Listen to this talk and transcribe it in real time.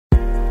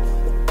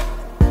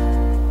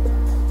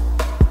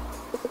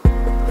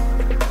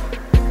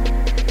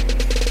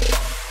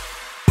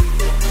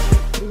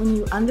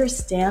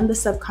understand the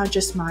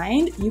subconscious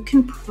mind, you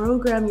can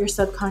program your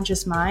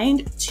subconscious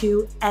mind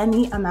to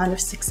any amount of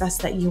success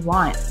that you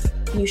want.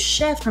 You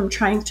shift from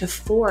trying to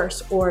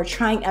force or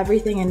trying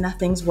everything and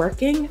nothing's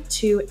working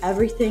to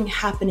everything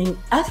happening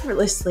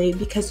effortlessly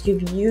because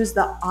you've used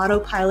the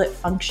autopilot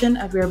function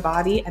of your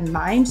body and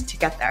mind to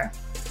get there.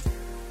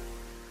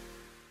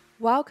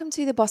 Welcome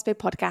to the Boss Babe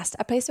Podcast,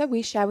 a place where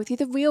we share with you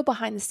the real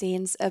behind the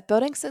scenes of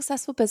building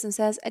successful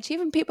businesses,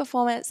 achieving peak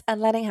performance, and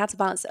learning how to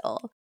balance it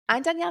all.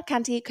 I'm Danielle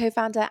Canty,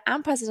 co-founder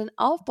and president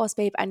of Boss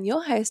Babe, and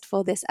your host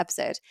for this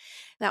episode.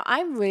 Now,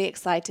 I'm really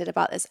excited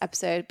about this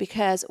episode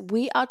because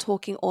we are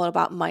talking all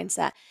about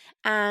mindset,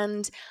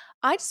 and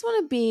I just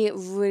want to be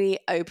really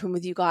open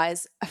with you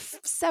guys.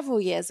 Several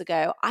years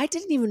ago, I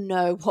didn't even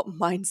know what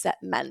mindset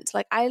meant.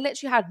 Like, I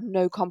literally had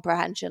no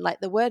comprehension.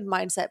 Like, the word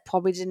mindset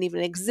probably didn't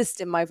even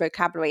exist in my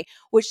vocabulary,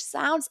 which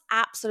sounds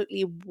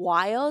absolutely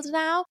wild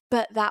now,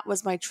 but that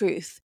was my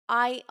truth.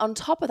 I, on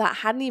top of that,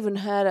 hadn't even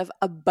heard of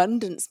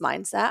abundance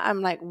mindset.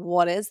 I'm like,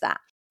 what is that?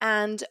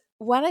 And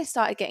when I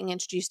started getting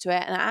introduced to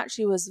it, and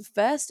actually the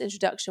first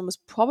introduction was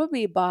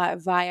probably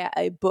via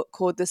a book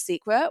called The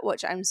Secret,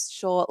 which I'm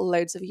sure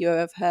loads of you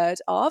have heard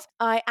of,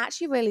 I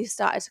actually really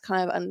started to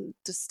kind of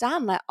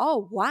understand like,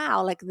 oh,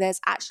 wow, like there's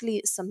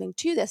actually something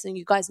to this. And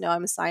you guys know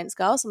I'm a science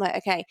girl. So I'm like,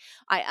 okay,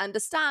 I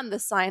understand the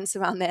science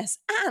around this.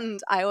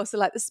 And I also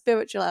like the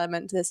spiritual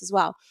element to this as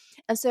well.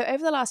 And so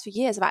over the last few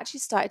years, I've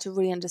actually started to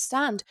really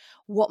understand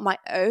what my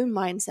own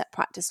mindset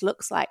practice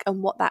looks like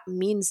and what that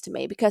means to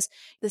me. Because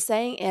the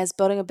saying is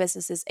building a business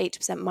is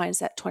 80%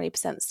 mindset,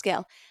 20%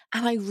 skill.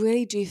 And I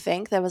really do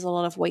think there was a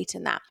lot of weight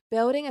in that.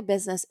 Building a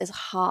business is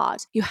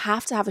hard. You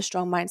have to have a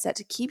strong mindset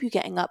to keep you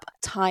getting up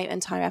time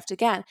and time after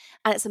again.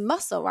 And it's a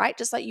muscle, right?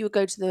 Just like you would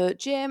go to the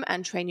gym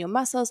and train your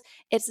muscles,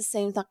 it's the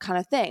same kind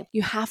of thing.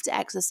 You have to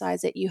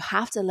exercise it. You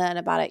have to learn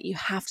about it. You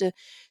have to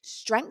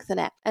strengthen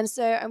it. And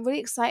so I'm really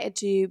excited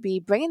to be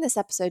bringing this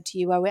episode to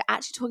you where we're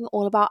actually talking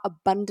all about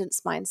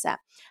abundance mindset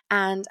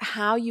and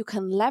how you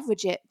can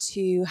leverage it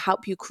to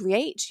help you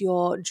create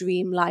your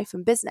dream life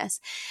and business.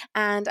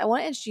 And I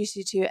want to introduce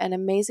you to an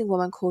amazing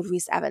woman called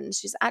Reese Evans.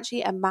 She's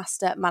actually a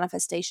master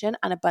manifestation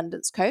and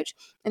abundance coach,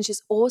 and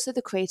she's also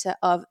the creator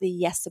of the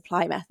Yes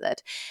Supply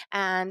method.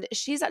 And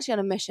she's actually on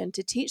a mission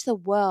to teach the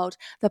world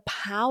the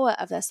power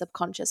of their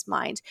subconscious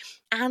mind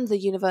and the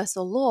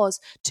universal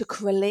laws to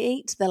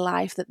create the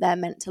life that they're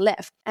meant to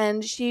live.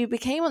 And she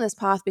became on this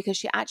path because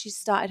she actually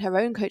started her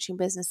own coaching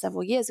business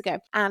several years ago.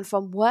 And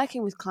from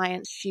working with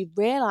clients, she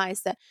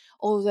realized that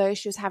although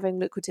she was having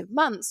lucrative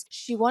months,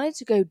 she wanted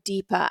to go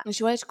deeper and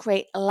she wanted to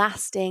create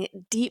lasting,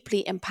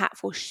 deeply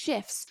impactful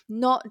shifts,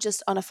 not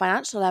just on a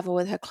financial level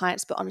with her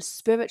clients, but on a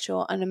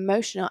spiritual, an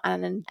emotional,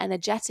 and an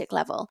energetic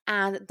level.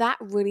 And that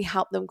really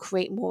helped them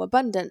create more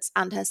abundance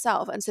and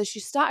herself. And so she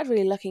started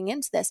really looking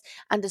into this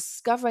and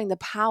discovering the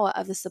power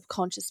of the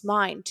subconscious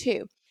mind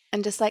too.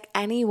 And just like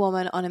any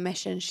woman on a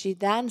mission, she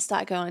then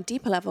started going on a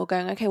deeper level,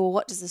 going, okay, well,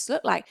 what does this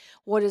look like?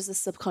 What is the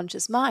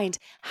subconscious mind?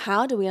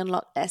 How do we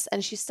unlock this?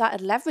 And she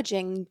started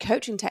leveraging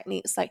coaching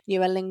techniques like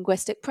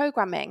neuro-linguistic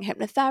programming,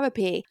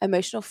 hypnotherapy,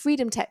 emotional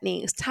freedom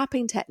techniques,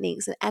 tapping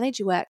techniques, and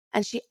energy work.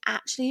 And she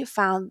actually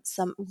found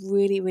some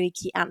really, really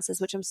key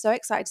answers, which I'm so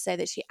excited to say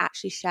that she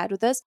actually shared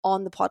with us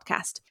on the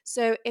podcast.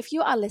 So if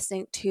you are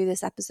listening to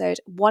this episode,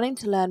 wanting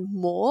to learn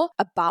more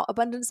about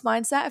abundance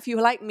mindset, if you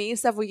were like me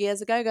several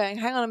years ago going,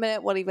 hang on a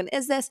minute, what even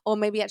is this? Or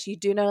maybe actually you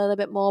do know a little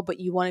bit more, but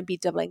you want to be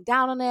doubling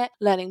down on it,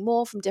 learning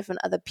more from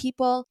different other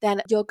people,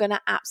 then you're going to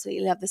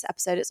absolutely love this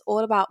episode. It's all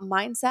about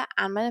mindset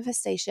and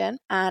manifestation.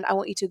 And I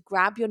want you to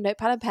grab your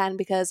notepad and pen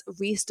because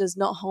Reese does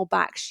not hold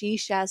back. She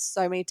shares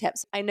so many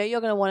tips. I know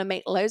you're going to want to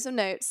make loads of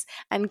notes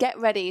and get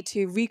ready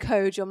to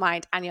recode your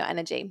mind and your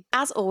energy.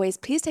 As always,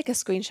 please take a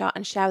screenshot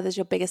and share with us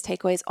your biggest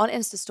takeaways on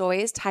Insta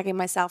stories, tagging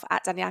myself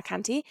at Danielle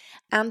Canty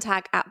and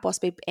tag at Boss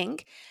Babe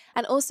Inc.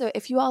 And also,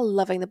 if you are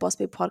loving the Boss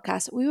Babe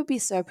podcast, we would be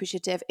so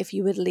appreciative if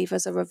you would leave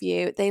us a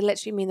review. They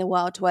literally mean the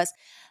world to us.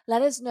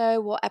 Let us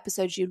know what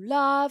episodes you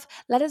love.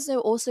 Let us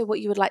know also what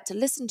you would like to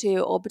listen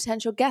to or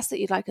potential guests that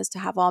you'd like us to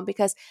have on,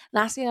 because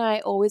Natalie and I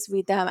always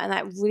read them and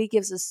that really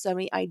gives us so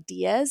many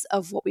ideas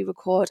of what we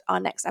record our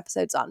next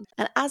episodes on.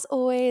 And as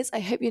always, I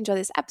hope you enjoy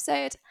this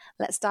episode.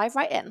 Let's dive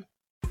right in.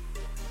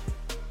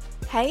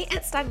 Hey,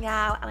 it's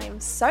Danielle, and I'm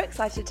so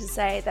excited to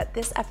say that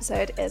this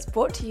episode is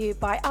brought to you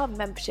by our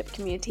membership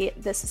community,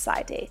 The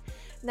Society.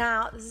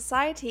 Now, The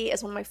Society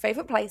is one of my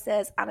favorite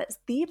places, and it's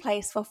the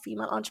place for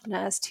female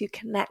entrepreneurs to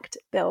connect,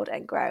 build,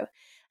 and grow.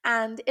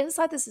 And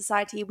inside the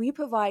Society, we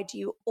provide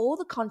you all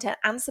the content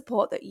and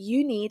support that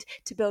you need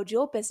to build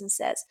your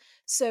businesses.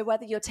 So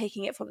whether you're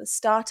taking it from the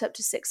startup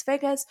to six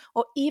figures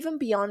or even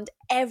beyond,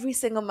 every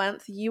single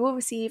month you will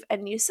receive a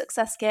new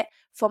success kit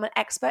from an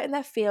expert in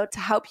their field to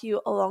help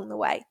you along the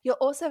way. You'll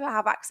also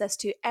have access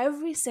to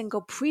every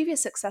single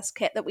previous success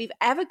kit that we've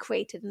ever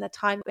created in the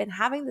time we've been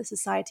having the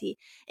Society,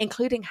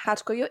 including how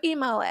to grow your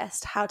email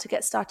list, how to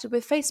get started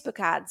with Facebook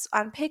ads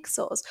and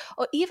pixels,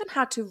 or even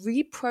how to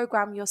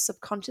reprogram your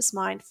subconscious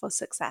mind for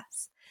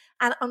success.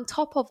 And on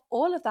top of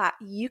all of that,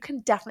 you can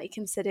definitely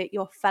consider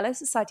your fellow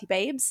society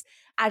babes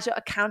as your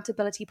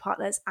accountability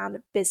partners and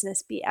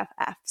business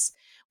BFFs.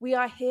 We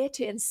are here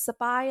to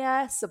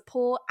inspire,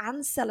 support,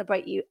 and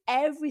celebrate you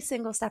every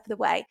single step of the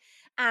way.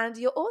 And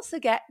you'll also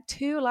get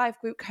 2 live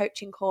group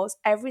coaching calls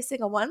every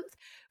single month,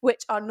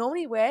 which are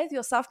normally with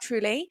yourself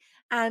truly,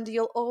 and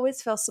you'll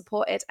always feel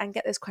supported and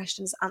get those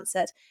questions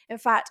answered. In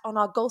fact, on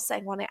our goal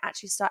setting one, I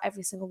actually start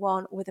every single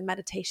one with a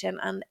meditation,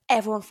 and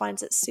everyone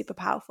finds it super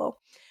powerful.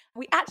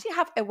 We actually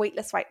have a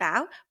waitlist right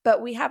now,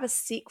 but we have a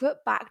secret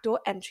backdoor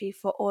entry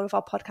for all of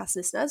our podcast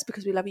listeners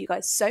because we love you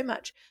guys so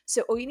much.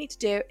 So all you need to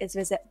do is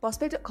visit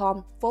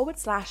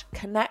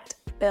bossbabe.com/connect,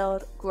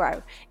 build,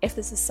 grow. If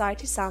the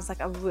society sounds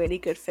like a really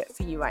good fit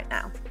for you right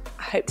now,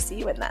 I hope to see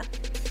you in there.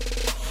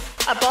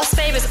 A boss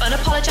babe is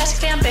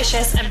unapologetically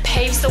ambitious and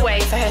paves the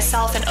way for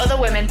herself and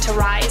other women to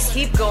rise.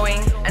 Keep going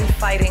and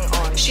fighting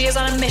on. She is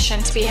on a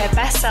mission to be her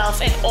best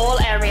self in all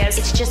areas.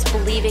 It's just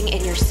believing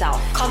in yourself.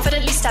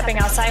 Confidently stepping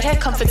outside her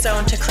comfort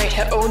zone to create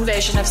her own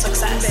version of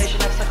success.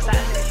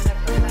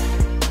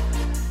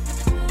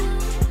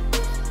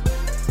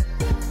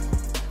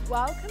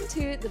 Welcome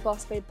to the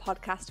Boss Babe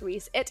podcast,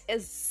 Reese. It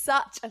is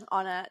such an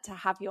honor to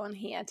have you on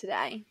here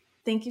today.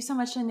 Thank you so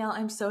much, Danielle.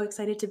 I'm so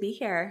excited to be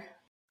here.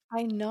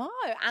 I know.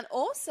 And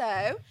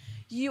also,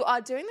 you are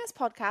doing this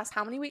podcast,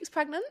 how many weeks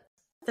pregnant?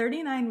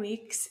 39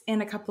 weeks in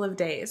a couple of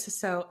days.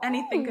 So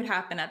anything could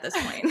happen at this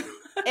point.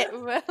 It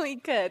really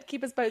could.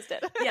 Keep us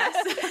posted. Yes.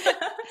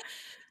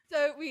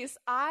 So, Reese,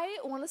 I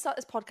want to start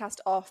this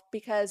podcast off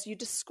because you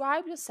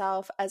describe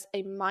yourself as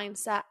a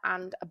mindset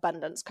and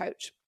abundance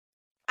coach.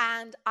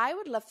 And I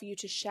would love for you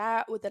to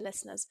share with the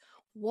listeners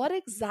what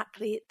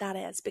exactly that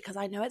is, because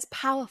I know it's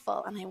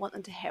powerful and I want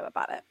them to hear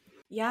about it.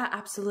 Yeah,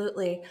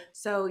 absolutely.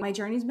 So my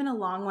journey's been a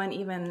long one.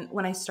 Even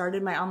when I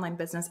started my online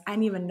business, I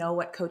didn't even know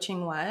what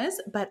coaching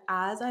was. But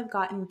as I've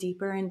gotten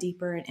deeper and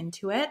deeper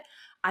into it,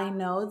 I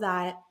know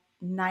that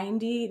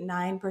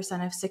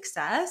 99% of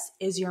success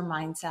is your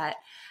mindset.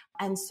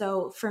 And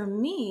so for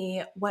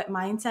me, what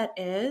mindset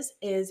is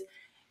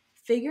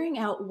figuring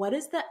out what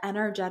is the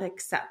energetic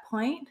set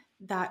point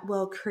that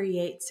will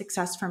create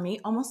success for me,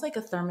 almost like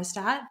a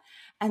thermostat,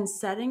 and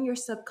setting your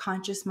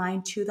subconscious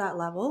mind to that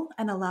level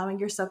and allowing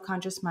your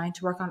subconscious mind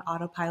to work on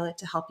autopilot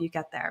to help you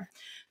get there.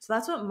 So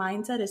that's what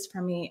mindset is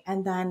for me.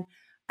 And then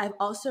I've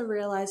also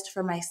realized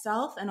for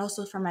myself and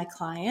also for my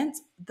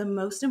clients, the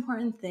most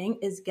important thing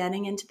is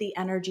getting into the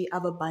energy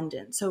of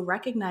abundance. So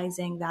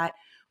recognizing that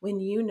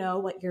when you know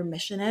what your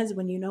mission is,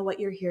 when you know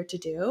what you're here to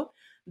do,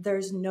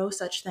 there's no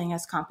such thing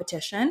as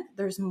competition.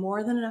 There's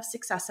more than enough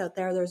success out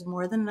there. There's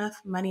more than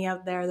enough money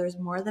out there. There's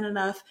more than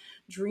enough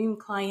dream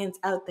clients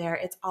out there.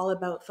 It's all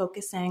about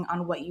focusing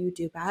on what you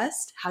do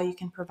best, how you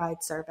can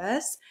provide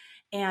service,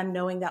 and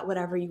knowing that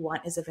whatever you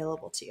want is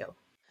available to you.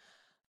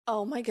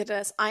 Oh my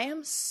goodness. I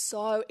am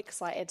so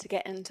excited to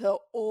get into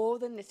all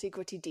the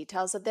nitty-gritty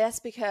details of this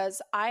because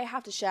I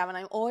have to share, and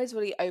I'm always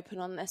really open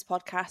on this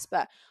podcast,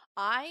 but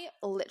I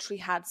literally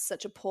had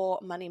such a poor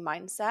money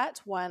mindset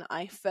when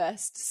I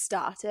first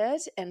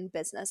started in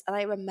business. And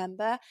I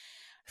remember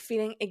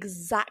feeling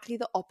exactly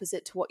the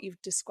opposite to what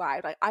you've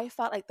described. Like, I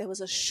felt like there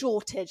was a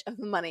shortage of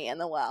money in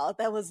the world.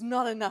 There was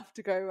not enough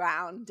to go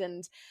around.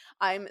 And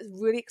I'm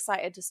really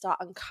excited to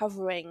start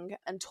uncovering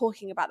and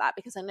talking about that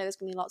because I know there's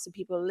going to be lots of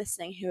people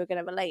listening who are going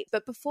to relate.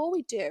 But before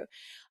we do,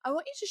 I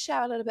want you to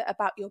share a little bit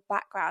about your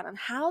background and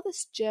how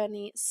this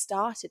journey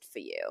started for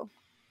you.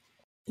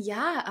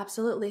 Yeah,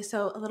 absolutely.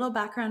 So a little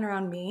background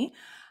around me.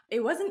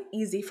 It wasn't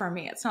easy for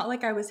me. It's not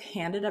like I was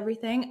handed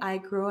everything. I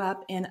grew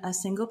up in a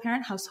single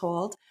parent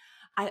household.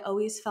 I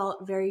always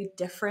felt very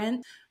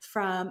different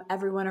from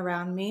everyone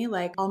around me.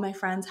 Like all my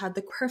friends had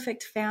the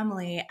perfect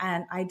family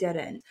and I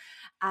didn't.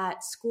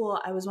 At school,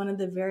 I was one of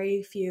the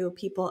very few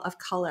people of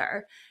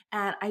color.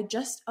 And I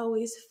just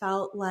always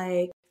felt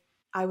like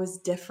I was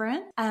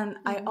different. And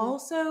I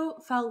also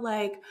felt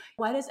like,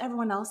 why does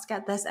everyone else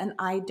get this and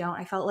I don't?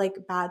 I felt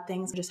like bad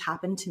things just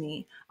happened to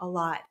me a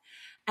lot.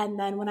 And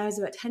then when I was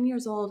about 10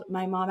 years old,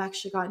 my mom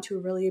actually got into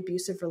a really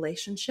abusive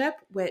relationship,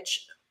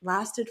 which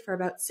lasted for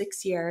about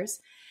 6 years.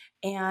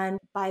 And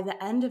by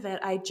the end of it,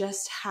 I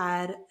just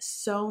had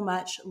so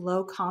much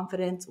low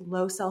confidence,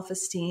 low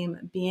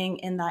self-esteem being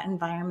in that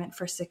environment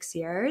for 6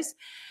 years.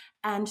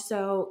 And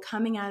so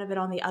coming out of it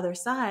on the other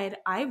side,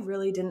 I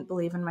really didn't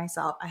believe in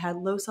myself. I had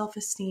low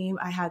self-esteem.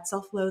 I had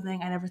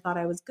self-loathing. I never thought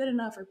I was good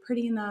enough or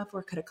pretty enough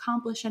or could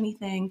accomplish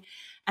anything.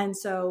 And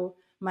so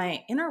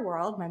my inner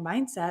world, my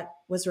mindset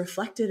was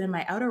reflected in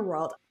my outer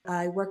world.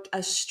 I worked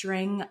a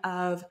string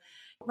of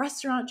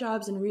restaurant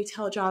jobs and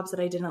retail jobs that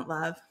I didn't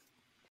love.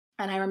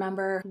 And I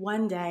remember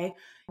one day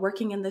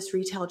working in this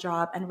retail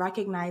job and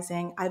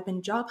recognizing I've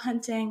been job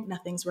hunting,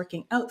 nothing's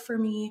working out for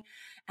me.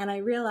 And I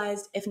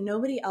realized if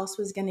nobody else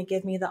was going to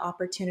give me the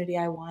opportunity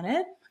I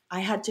wanted,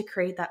 I had to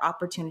create that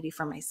opportunity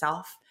for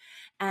myself.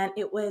 And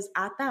it was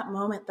at that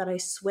moment that I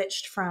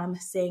switched from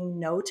saying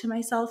no to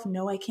myself,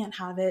 no, I can't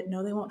have it,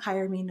 no, they won't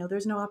hire me, no,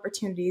 there's no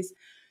opportunities,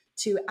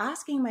 to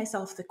asking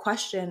myself the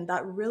question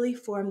that really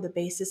formed the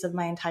basis of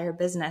my entire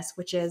business,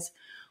 which is,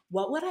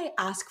 what would I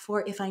ask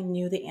for if I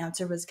knew the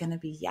answer was going to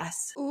be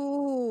yes?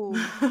 Ooh.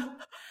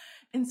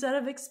 Instead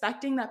of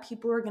expecting that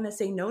people were going to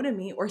say no to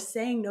me or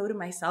saying no to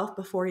myself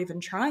before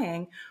even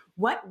trying,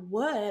 what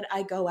would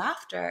I go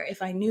after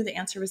if I knew the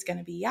answer was going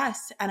to be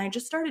yes? And I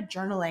just started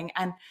journaling.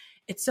 And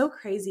it's so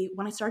crazy.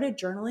 When I started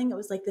journaling, it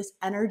was like this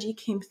energy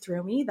came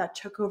through me that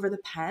took over the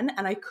pen,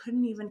 and I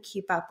couldn't even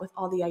keep up with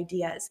all the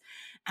ideas.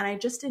 And I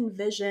just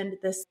envisioned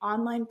this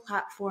online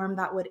platform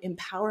that would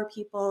empower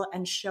people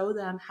and show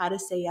them how to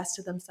say yes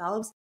to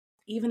themselves,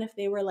 even if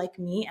they were like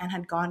me and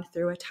had gone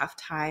through a tough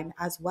time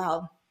as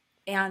well.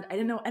 And I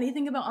didn't know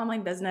anything about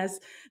online business,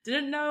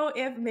 didn't know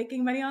if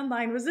making money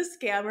online was a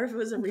scam or if it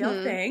was a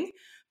real thing,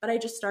 but I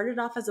just started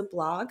off as a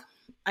blog.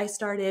 I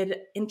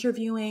started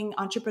interviewing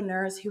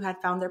entrepreneurs who had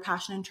found their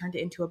passion and turned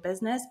it into a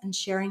business and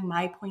sharing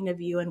my point of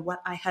view and what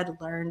I had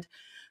learned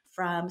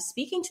from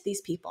speaking to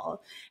these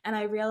people. And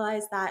I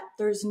realized that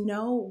there's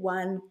no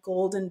one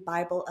golden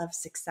Bible of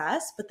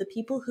success, but the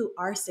people who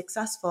are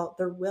successful,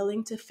 they're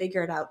willing to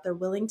figure it out. They're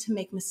willing to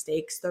make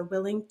mistakes. They're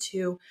willing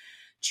to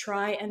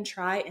try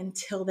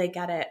until they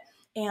get it.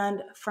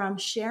 And from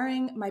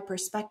sharing my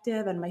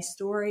perspective and my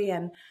story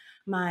and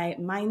my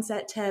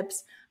mindset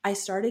tips, I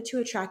started to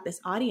attract this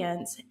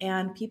audience,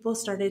 and people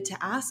started to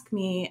ask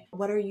me,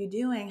 what are you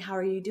doing? How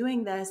are you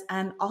doing this?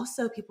 And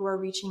also people were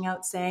reaching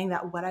out saying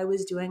that what I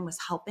was doing was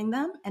helping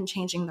them and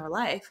changing their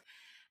life.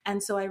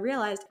 And so I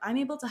realized I'm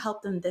able to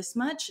help them this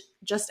much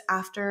just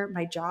after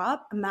my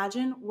job.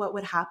 Imagine what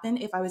would happen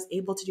if I was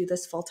able to do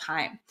this full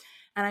time.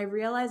 And I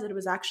realized that it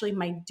was actually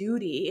my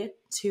duty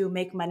to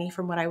make money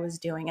from what I was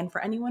doing. And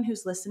for anyone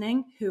who's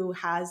listening who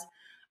has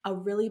a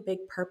really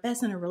big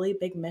purpose and a really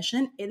big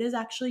mission, it is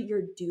actually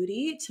your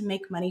duty to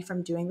make money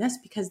from doing this,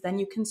 because then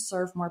you can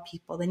serve more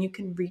people, then you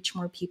can reach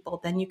more people,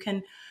 then you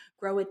can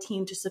grow a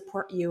team to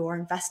support you or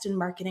invest in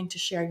marketing to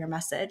share your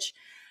message.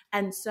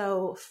 And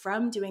so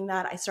from doing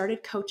that, I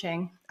started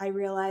coaching. I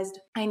realized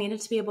I needed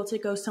to be able to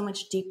go so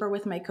much deeper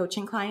with my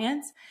coaching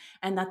clients,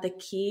 and that the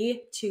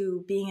key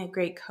to being a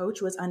great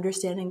coach was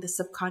understanding the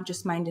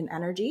subconscious mind and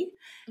energy.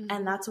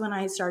 And that's when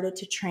I started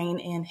to train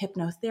in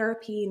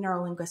hypnotherapy,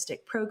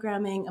 neurolinguistic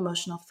programming,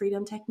 emotional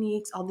freedom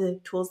techniques, all the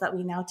tools that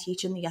we now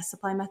teach in the Yes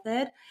Supply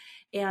method.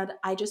 And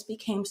I just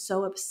became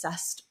so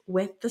obsessed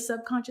with the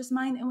subconscious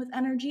mind and with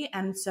energy.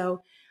 And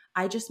so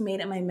I just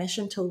made it my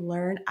mission to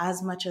learn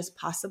as much as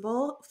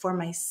possible for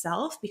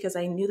myself, because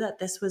I knew that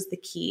this was the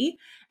key,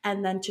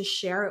 and then to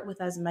share it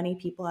with as many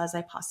people as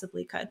I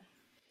possibly could.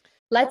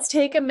 Let's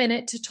take a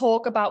minute to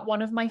talk about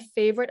one of my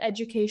favorite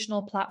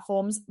educational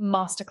platforms,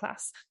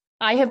 Masterclass.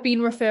 I have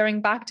been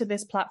referring back to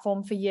this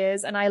platform for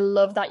years, and I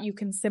love that you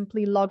can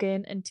simply log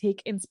in and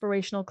take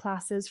inspirational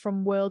classes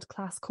from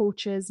world-class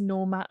coaches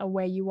no matter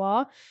where you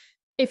are.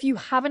 If you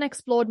haven't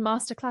explored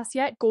Masterclass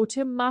yet, go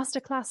to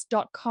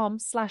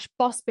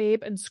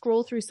masterclass.com/bossbabe and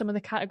scroll through some of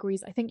the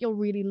categories. I think you'll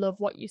really love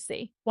what you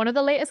see. One of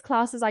the latest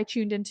classes I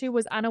tuned into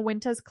was Anna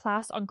Wintour's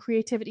class on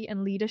creativity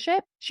and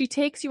leadership. She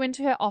takes you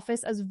into her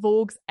office as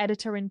Vogue's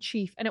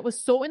editor-in-chief, and it was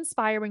so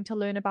inspiring to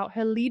learn about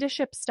her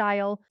leadership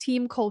style,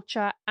 team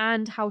culture,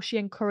 and how she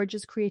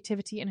encourages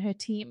creativity in her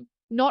team.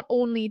 Not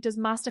only does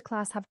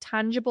Masterclass have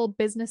tangible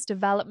business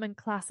development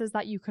classes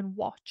that you can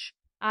watch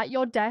at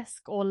your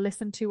desk or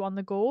listen to on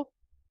the go,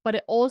 but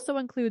it also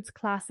includes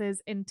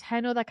classes in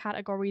 10 other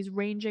categories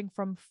ranging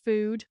from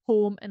food,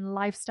 home and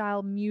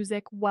lifestyle,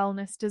 music,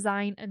 wellness,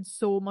 design, and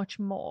so much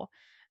more.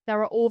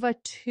 There are over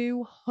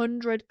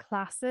 200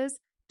 classes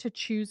to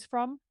choose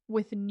from,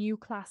 with new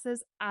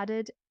classes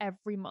added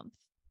every month.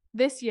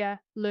 This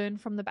year, learn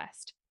from the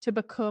best to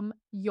become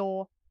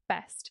your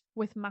best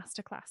with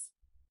Masterclass.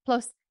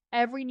 Plus,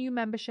 every new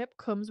membership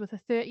comes with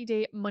a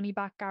 30-day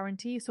money-back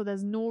guarantee, so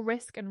there's no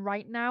risk. And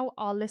right now,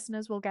 our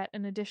listeners will get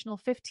an additional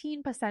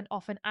 15%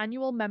 off an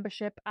annual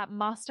membership at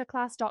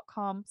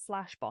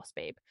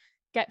masterclass.com/bossbabe.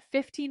 Get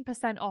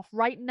 15% off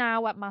right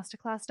now at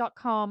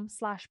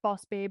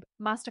masterclass.com/bossbabe,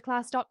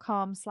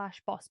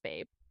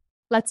 masterclass.com/bossbabe.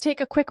 Let's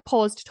take a quick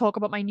pause to talk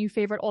about my new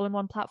favorite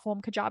all-in-one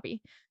platform, Kajabi.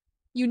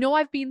 You know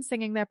I've been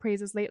singing their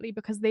praises lately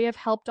because they have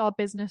helped our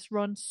business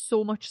run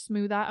so much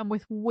smoother and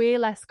with way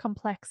less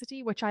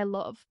complexity, which I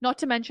love. Not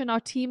to mention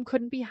our team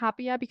couldn't be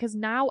happier because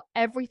now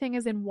everything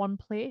is in one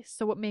place,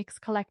 so it makes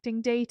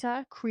collecting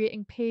data,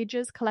 creating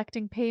pages,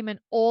 collecting payment,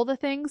 all the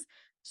things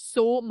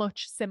so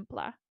much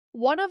simpler.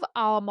 One of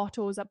our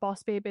mottos at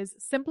Boss Babe is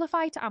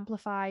simplify to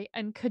amplify,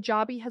 and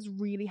Kajabi has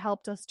really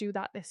helped us do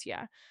that this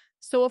year.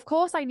 So of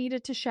course I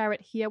needed to share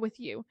it here with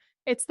you.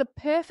 It's the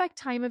perfect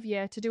time of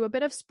year to do a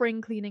bit of spring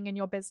cleaning in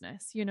your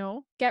business, you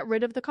know? Get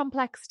rid of the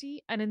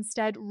complexity and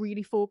instead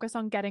really focus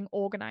on getting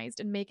organized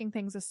and making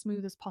things as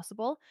smooth as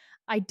possible.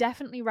 I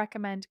definitely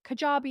recommend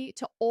Kajabi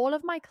to all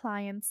of my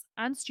clients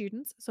and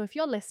students. So if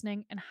you're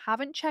listening and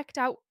haven't checked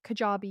out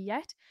Kajabi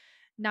yet,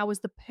 now is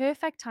the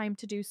perfect time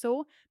to do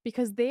so,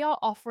 because they are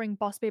offering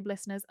Boss Babe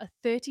listeners a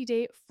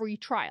 30-day free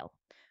trial.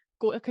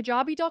 Go to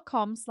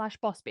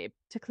kajabi.com/bossbabe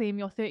to claim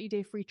your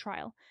 30-day free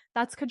trial.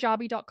 That's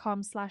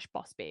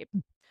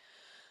kajabi.com/bossbabe.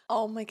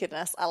 Oh my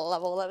goodness, I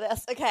love all of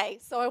this. Okay,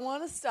 so I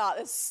want to start.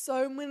 There's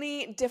so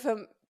many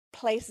different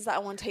places that I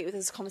want to take with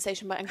this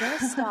conversation, but I'm going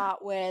to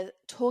start with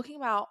talking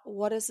about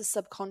what is the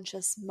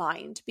subconscious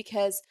mind,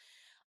 because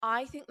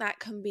I think that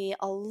can be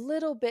a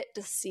little bit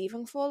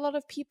deceiving for a lot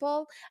of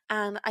people.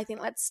 And I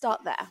think let's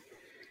start there.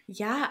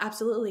 Yeah,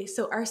 absolutely.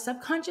 So our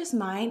subconscious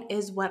mind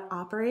is what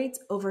operates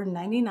over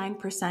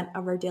 99%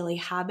 of our daily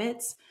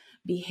habits,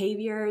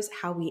 behaviors,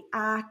 how we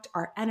act,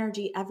 our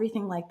energy,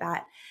 everything like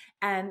that.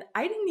 And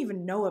I didn't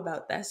even know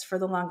about this for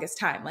the longest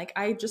time. Like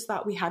I just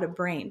thought we had a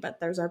brain, but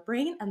there's our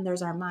brain and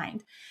there's our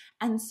mind.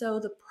 And so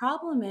the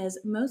problem is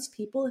most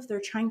people, if they're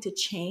trying to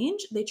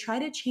change, they try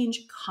to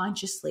change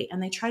consciously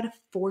and they try to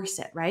force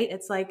it, right?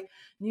 It's like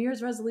New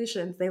Year's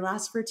resolutions. They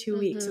last for 2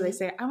 weeks. So they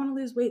say, I want to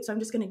lose weight. So I'm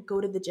just going to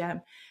go to the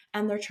gym.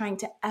 And they're trying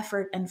to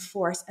effort and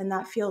force. And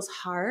that feels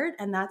hard.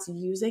 And that's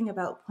using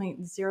about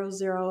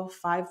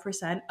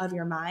 0.005% of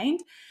your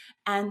mind.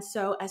 And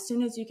so as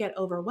soon as you get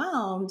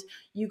overwhelmed,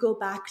 you go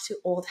back to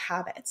old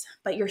habits.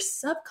 But your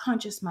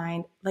subconscious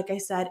mind, like I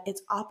said,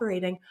 it's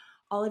operating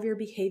all of your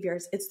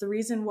behaviors. It's the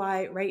reason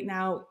why right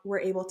now we're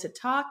able to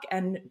talk.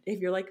 And if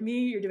you're like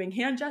me, you're doing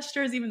hand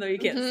gestures, even though you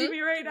can't see me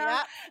right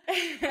now.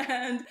 Yep.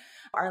 And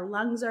our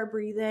lungs are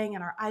breathing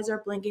and our eyes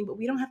are blinking, but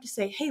we don't have to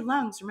say, hey,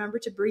 lungs, remember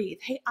to breathe.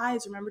 Hey,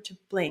 eyes, remember to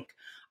blink.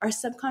 Our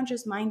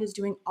subconscious mind is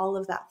doing all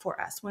of that for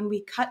us. When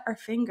we cut our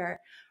finger,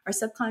 our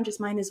subconscious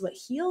mind is what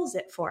heals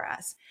it for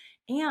us.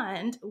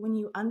 And when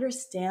you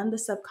understand the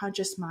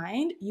subconscious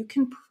mind, you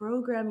can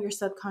program your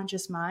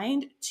subconscious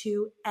mind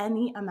to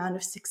any amount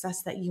of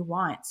success that you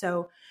want.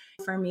 So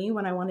for me,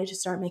 when I wanted to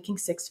start making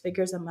 6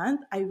 figures a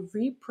month, I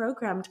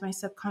reprogrammed my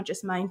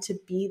subconscious mind to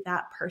be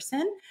that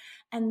person.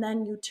 And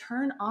then you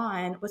turn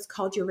on what's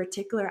called your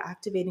reticular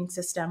activating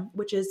system,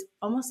 which is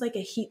almost like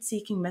a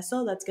heat-seeking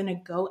missile that's going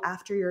to go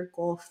after your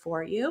goal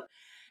for you.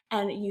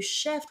 And you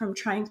shift from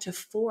trying to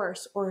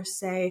force or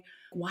say,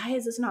 why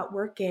is this not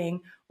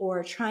working?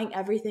 Or trying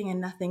everything and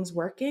nothing's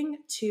working,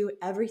 to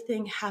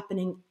everything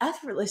happening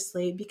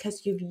effortlessly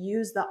because you've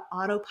used the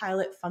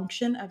autopilot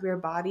function of your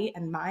body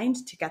and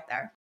mind to get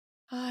there.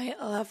 I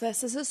love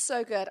this. This is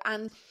so good.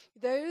 And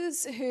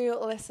those who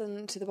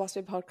listen to the Boss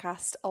Babe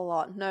podcast a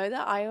lot know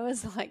that I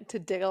always like to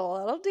dig a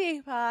little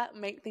deeper,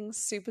 make things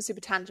super, super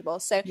tangible.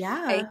 So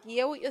I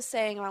hear what you're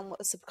saying around what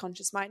the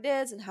subconscious mind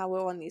is and how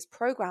we're on these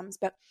programs,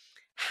 but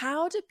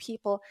how do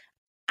people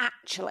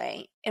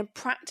actually, in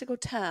practical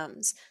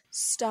terms,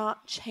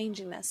 start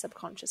changing their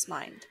subconscious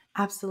mind?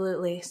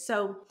 Absolutely.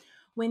 So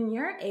when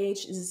you're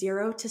age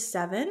 0 to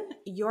 7,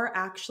 you're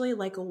actually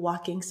like a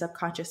walking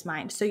subconscious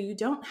mind. So you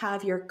don't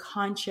have your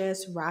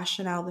conscious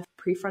rationale, the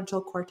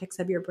prefrontal cortex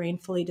of your brain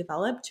fully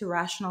developed to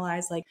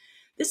rationalize like,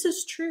 this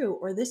is true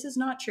or this is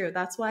not true.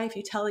 That's why if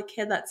you tell a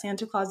kid that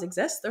Santa Claus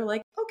exists, they're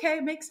like, okay,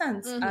 makes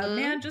sense. A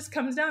man just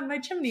comes down my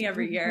chimney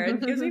every year and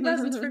gives me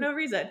presents for no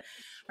reason.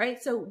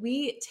 Right? So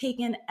we take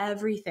in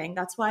everything.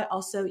 That's why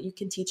also you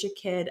can teach a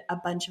kid a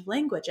bunch of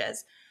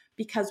languages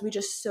because we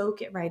just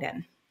soak it right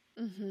in.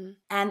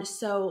 And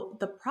so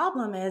the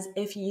problem is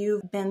if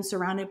you've been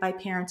surrounded by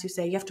parents who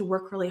say you have to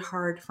work really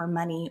hard for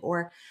money,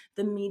 or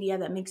the media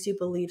that makes you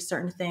believe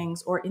certain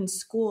things, or in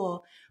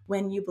school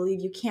when you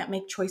believe you can't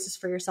make choices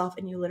for yourself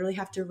and you literally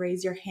have to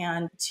raise your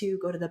hand to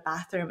go to the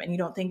bathroom and you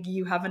don't think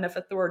you have enough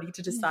authority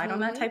to decide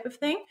on that type of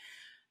thing,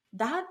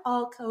 that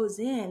all goes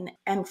in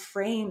and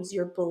frames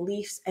your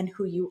beliefs and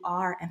who you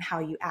are and how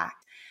you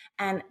act.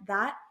 And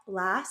that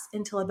lasts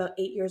until about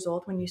 8 years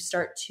old when you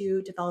start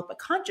to develop a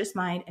conscious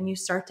mind and you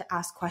start to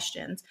ask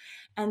questions.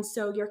 And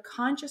so your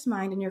conscious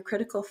mind and your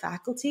critical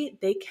faculty,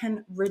 they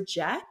can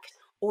reject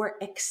or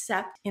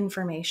accept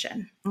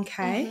information.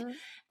 Okay.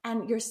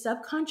 And your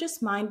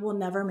subconscious mind will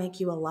never make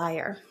you a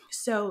liar.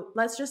 So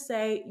let's just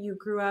say you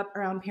grew up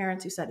around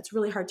parents who said it's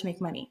really hard to make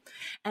money.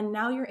 And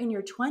now you're in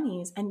your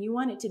 20s and you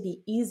want it to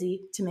be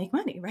easy to make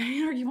money,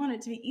 right? Or you want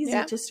it to be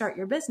easy to start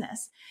your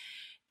business.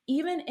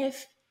 Even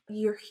if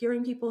you're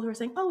hearing people who are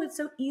saying, oh, it's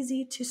so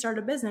easy to start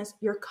a business,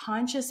 your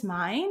conscious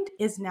mind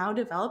is now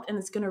developed and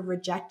it's going to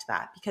reject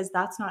that because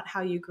that's not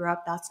how you grew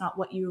up. That's not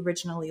what you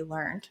originally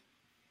learned.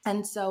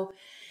 And so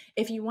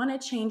if you want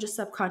to change a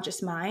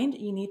subconscious mind,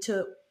 you need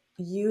to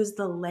use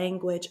the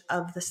language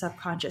of the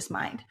subconscious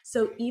mind.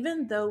 So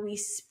even though we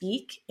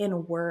speak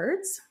in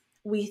words,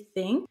 we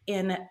think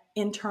in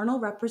internal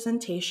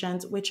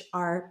representations, which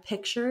are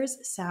pictures,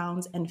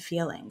 sounds, and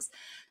feelings.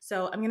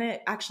 So I'm going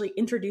to actually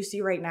introduce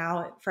you right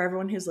now. For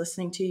everyone who's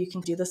listening to, you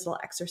can do this little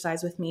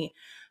exercise with me.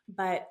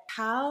 But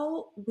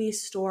how we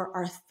store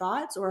our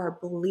thoughts or our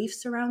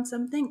beliefs around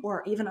something,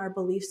 or even our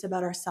beliefs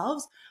about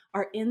ourselves,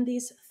 are in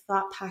these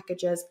thought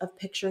packages of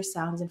pictures,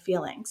 sounds, and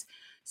feelings.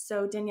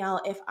 So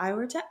Danielle, if I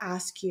were to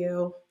ask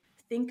you,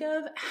 think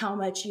of how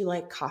much you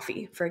like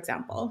coffee, for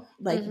example.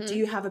 Like, do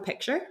you have a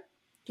picture?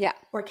 Yeah.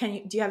 Or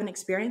do you have an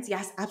experience?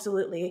 Yes,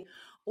 absolutely.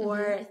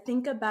 Or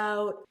think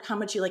about how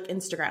much you like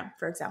Instagram,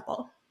 for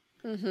example.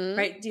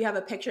 Right? Do you have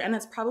a picture? And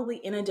it's probably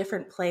in a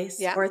different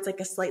place or it's like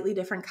a slightly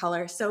different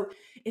color. So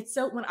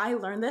when I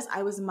learned this,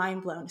 I was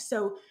mind blown.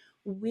 So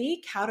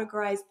we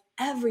categorize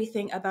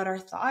everything about our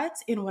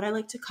thoughts in what I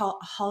like to call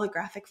a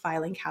holographic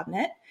filing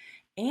cabinet.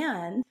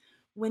 And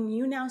When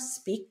you now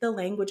speak the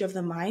language of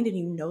the mind and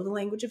you know the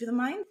language of the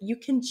mind, you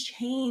can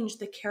change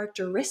the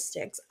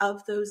characteristics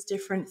of those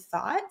different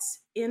thoughts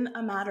in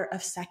a matter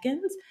of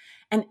seconds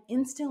and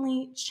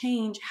instantly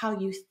change how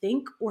you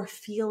think or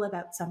feel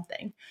about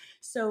something.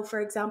 So, for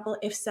example,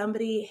 if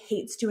somebody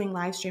hates doing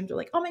live streams, or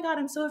like, oh my God,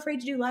 I'm so afraid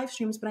to do live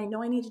streams, but I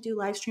know I need to do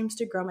live streams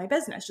to grow my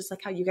business, just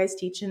like how you guys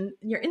teach in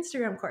your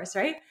Instagram course,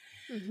 right?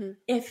 Mm-hmm.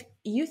 If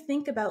you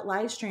think about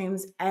live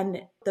streams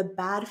and the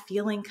bad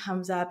feeling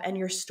comes up and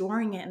you're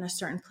storing it in a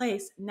certain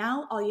place,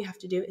 now all you have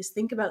to do is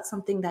think about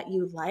something that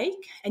you like,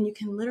 and you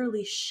can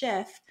literally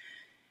shift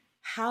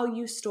how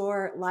you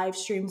store live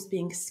streams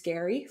being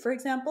scary, for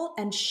example,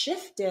 and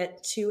shift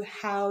it to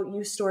how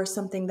you store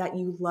something that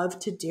you love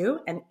to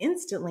do. And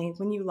instantly,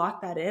 when you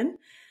lock that in,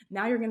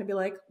 now you're going to be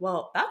like,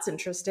 well, that's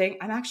interesting.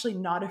 I'm actually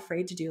not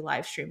afraid to do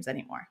live streams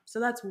anymore. So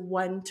that's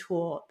one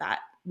tool that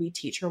we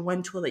teach, or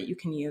one tool that you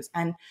can use.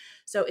 And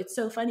so it's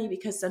so funny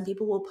because some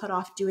people will put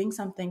off doing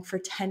something for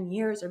 10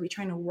 years or be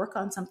trying to work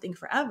on something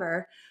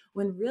forever,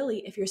 when really,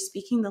 if you're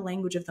speaking the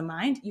language of the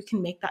mind, you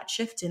can make that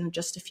shift in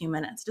just a few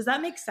minutes. Does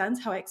that make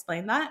sense how I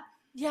explained that?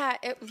 Yeah,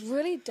 it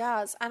really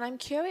does. And I'm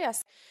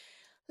curious,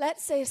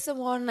 let's say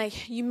someone,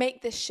 like, you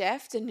make this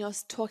shift and you're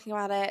talking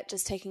about it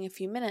just taking a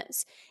few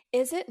minutes.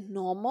 Is it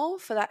normal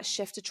for that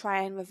shift to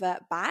try and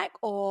revert back?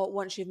 Or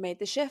once you've made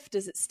the shift,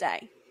 does it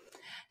stay?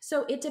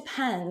 So it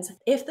depends.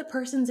 If the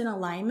person's in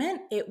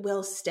alignment, it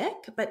will stick.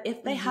 But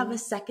if they have a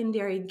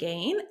secondary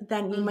gain,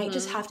 then you might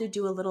just have to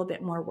do a little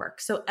bit more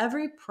work. So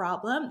every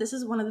problem, this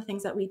is one of the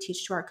things that we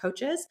teach to our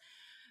coaches.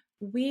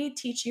 We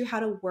teach you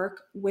how to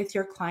work with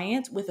your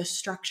clients with a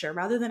structure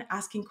rather than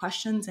asking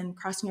questions and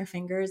crossing your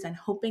fingers and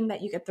hoping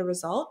that you get the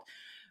result.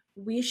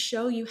 We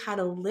show you how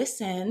to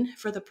listen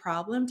for the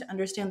problem to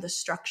understand the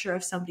structure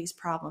of somebody's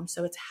problem.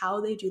 So it's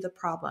how they do the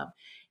problem.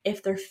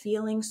 If they're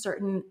feeling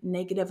certain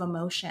negative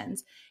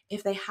emotions,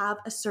 if they have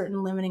a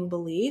certain limiting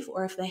belief,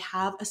 or if they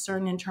have a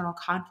certain internal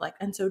conflict.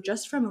 And so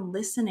just from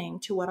listening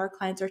to what our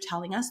clients are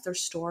telling us, their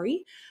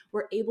story,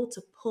 we're able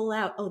to pull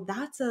out, oh,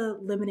 that's a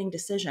limiting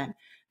decision.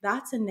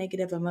 That's a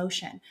negative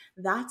emotion.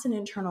 That's an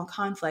internal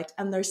conflict.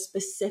 And there's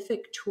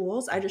specific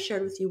tools. I just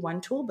shared with you one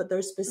tool, but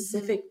there's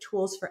specific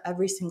tools for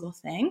every single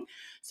thing.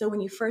 So when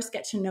you first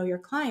get to know your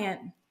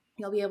client,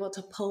 you'll be able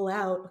to pull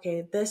out,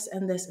 okay, this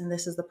and this and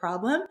this is the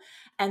problem.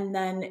 And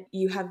then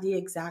you have the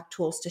exact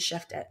tools to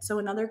shift it. So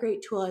another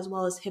great tool as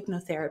well is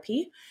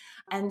hypnotherapy.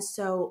 And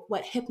so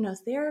what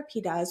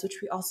hypnotherapy does, which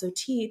we also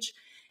teach,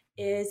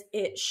 is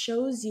it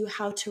shows you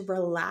how to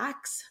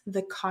relax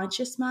the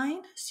conscious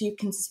mind so you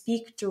can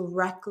speak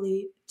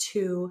directly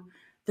to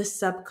the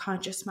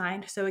subconscious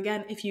mind. So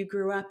again, if you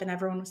grew up and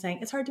everyone was saying,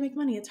 it's hard to make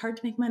money, it's hard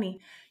to make money,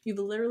 you've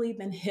literally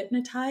been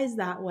hypnotized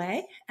that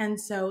way. And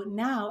so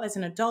now as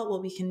an adult,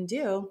 what we can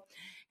do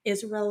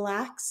is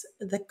relax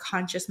the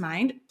conscious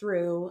mind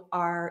through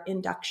our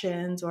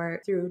inductions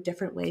or through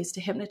different ways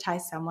to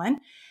hypnotize someone.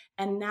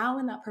 And now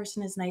when that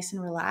person is nice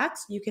and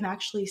relaxed, you can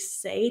actually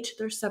say to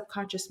their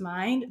subconscious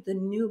mind the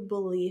new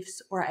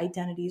beliefs or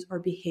identities or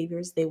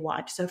behaviors they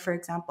want. So for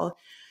example,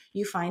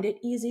 you find it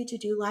easy to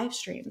do live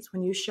streams.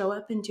 When you show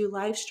up and do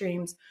live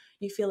streams,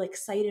 you feel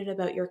excited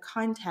about your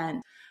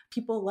content.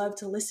 People love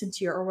to listen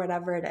to you or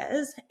whatever it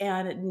is.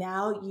 And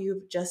now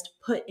you've just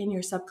put in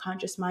your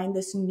subconscious mind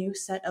this new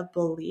set of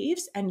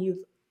beliefs and you've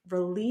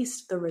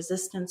released the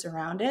resistance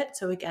around it.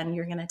 So again,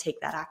 you're going to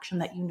take that action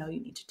that you know you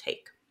need to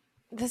take.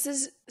 This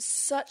is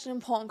such an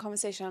important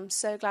conversation. I'm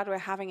so glad we're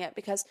having it,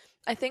 because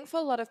I think for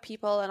a lot of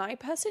people, and I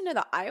personally know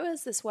that I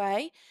was this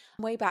way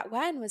back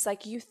when, was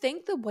like, you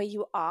think the way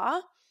you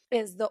are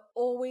is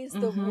always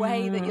the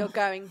way that you're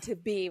going to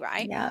be,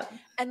 right? Yeah.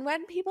 And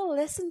when people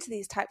listen to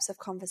these types of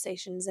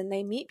conversations and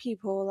they meet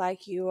people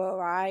like you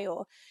or I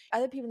or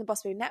other people in the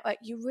Boss Babe Network,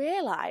 you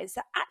realize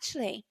that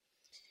actually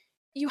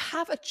you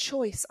have a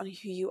choice on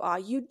who you are.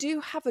 You do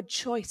have a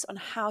choice on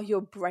how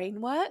your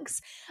brain works.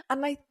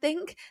 And I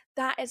think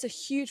that is a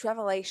huge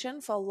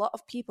revelation for a lot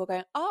of people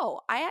going,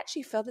 oh, I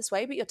actually feel this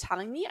way, but you're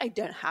telling me I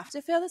don't have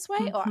to feel this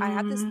way. Or I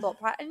have this thought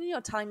pattern and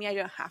you're telling me I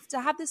don't have to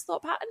have this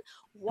thought pattern.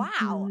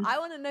 Wow, I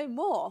want to know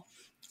more.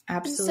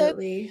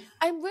 Absolutely. So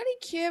I'm really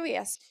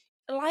curious.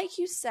 Like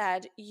you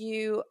said,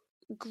 you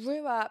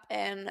grew up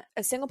in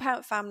a single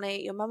parent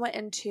family. Your mum went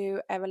into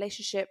a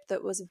relationship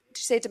that was, did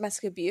you say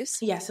domestic abuse?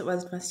 Yes, it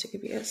was domestic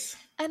abuse.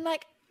 And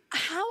like,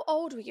 how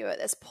old were you at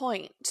this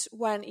point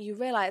when you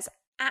realized,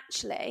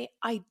 actually,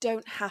 I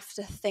don't have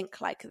to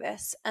think like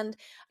this? And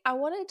I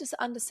wanted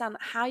to understand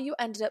how you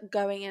ended up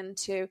going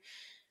into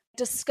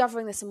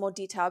discovering this in more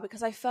detail,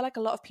 because I feel like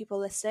a lot of people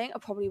listening are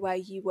probably where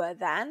you were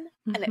then,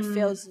 and it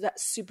feels that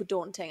super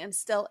daunting and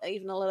still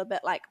even a little bit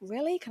like,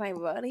 really? Can I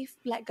really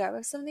let go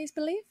of some of these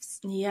beliefs?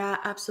 Yeah,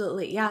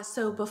 absolutely. Yeah.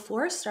 So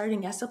before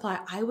starting Yes Supply,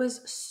 I was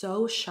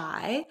so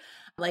shy.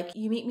 Like,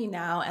 you meet me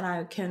now and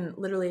I can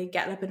literally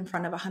get up in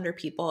front of 100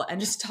 people and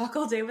just talk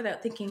all day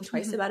without thinking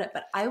twice about it.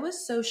 But I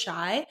was so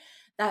shy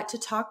that to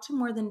talk to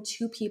more than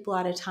 2 people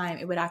at a time,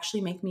 it would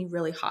actually make me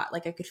really hot.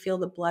 Like, I could feel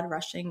the blood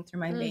rushing through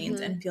my veins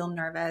and feel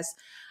nervous.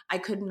 I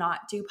could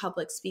not do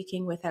public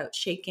speaking without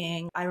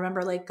shaking. I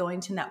remember like going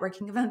to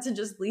networking events and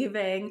just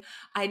leaving.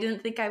 I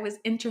didn't think I was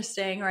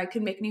interesting or I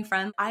could make new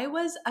friends. I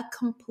was a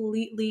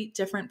completely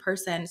different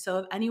person. So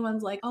if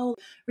anyone's like, oh,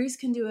 Reese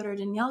can do it or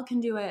Danielle can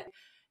do it,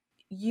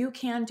 you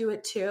can do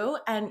it too.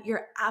 And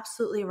you're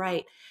absolutely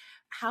right.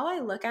 How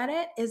I look at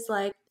it is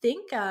like,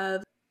 think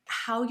of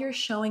how you're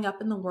showing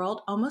up in the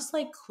world, almost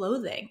like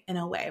clothing in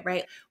a way,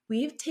 right?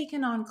 We've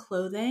taken on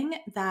clothing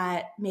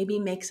that maybe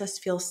makes us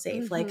feel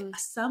safe. Like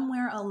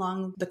somewhere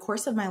along the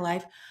course of my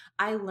life,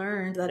 I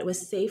learned that it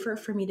was safer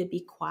for me to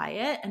be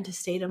quiet and to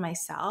stay to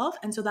myself.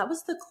 And so that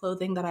was the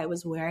clothing that I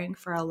was wearing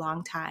for a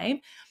long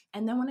time.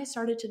 And then when I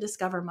started to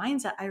discover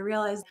mindset, I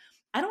realized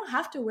I don't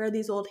have to wear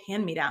these old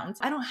hand-me-downs.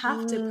 I don't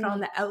have to put on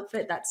the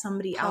outfit that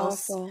somebody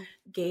else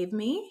gave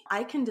me.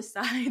 I can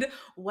decide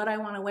what I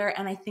want to wear.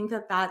 And I think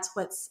that that's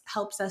what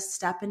helps us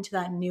step into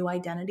that new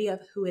identity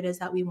of who it is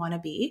that we want to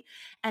be.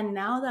 And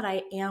now that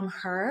I am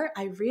her,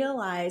 I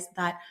realize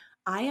that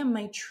I am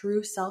my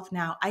true self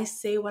now. I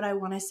say what I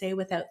want to say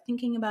without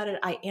thinking about it.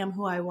 I am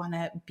who I want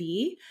to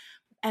be.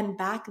 And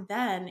back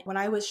then, when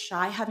I was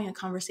shy having a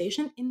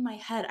conversation, in my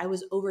head, I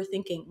was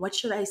overthinking, what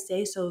should I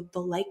say so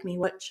they'll like me?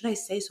 What should I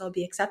say so I'll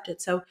be accepted?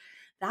 So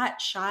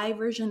that shy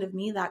version of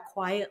me, that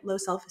quiet, low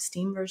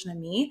self-esteem version of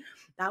me,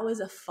 that was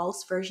a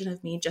false version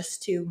of me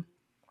just to,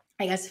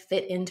 I guess,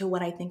 fit into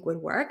what I think would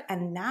work.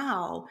 And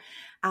now,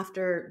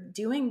 after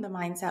doing the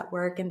mindset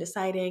work and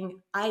deciding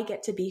I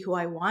get to be who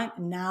I want,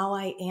 now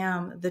I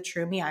am the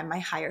true me. I'm my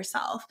higher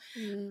self.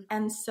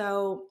 And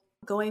so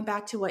going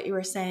back to what you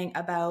were saying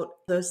about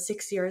those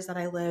 6 years that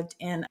I lived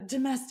in a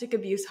domestic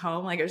abuse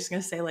home, like I was just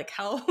going to say like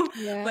hell,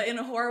 but in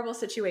a horrible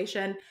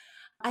situation,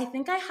 I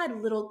think I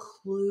had little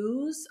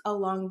clues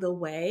along the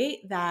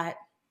way that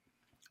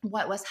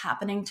what was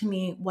happening to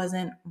me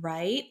wasn't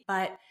right,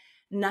 but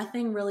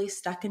nothing really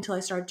stuck until I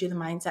started to do the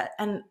mindset.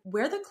 And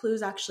where the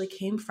clues actually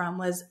came from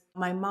was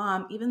my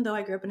mom. Even though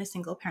I grew up in a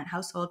single parent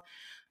household,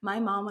 my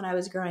mom, when I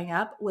was growing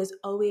up, was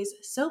always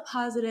so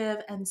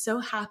positive and so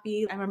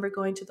happy. I remember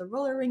going to the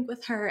roller rink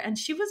with her, and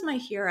she was my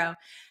hero.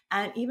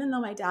 And even though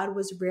my dad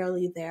was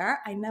rarely there,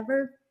 I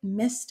never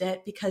missed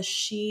it because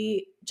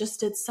she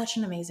just did such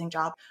an amazing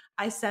job.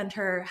 I sent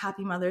her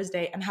Happy Mother's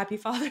Day and Happy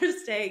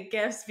Father's Day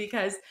gifts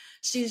because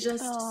she's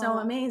just so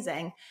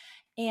amazing.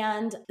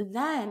 And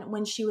then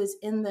when she was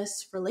in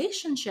this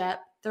relationship,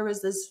 there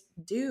was this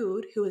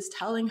dude who was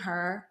telling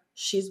her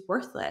she's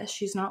worthless.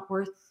 She's not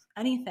worth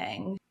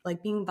anything,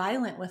 like being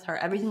violent with her,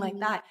 everything like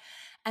that.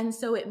 And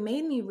so it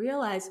made me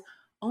realize,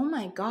 oh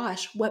my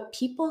gosh, what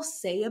people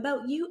say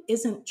about you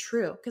isn't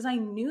true. Because I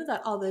knew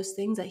that all those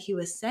things that he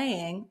was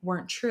saying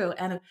weren't true.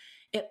 And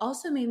it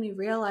also made me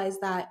realize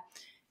that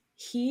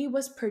he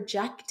was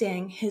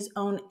projecting his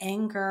own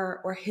anger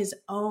or his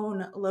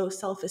own low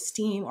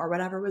self-esteem or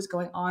whatever was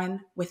going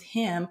on with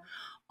him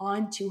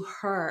onto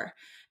her.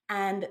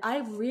 And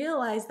I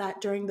realized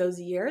that during those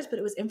years, but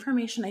it was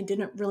information I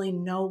didn't really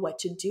know what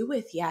to do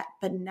with yet.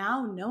 But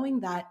now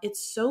knowing that,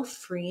 it's so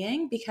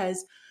freeing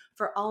because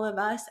for all of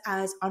us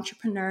as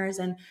entrepreneurs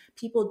and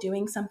people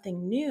doing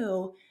something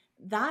new,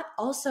 that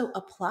also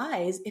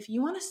applies. If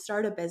you want to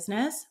start a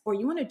business or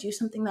you want to do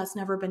something that's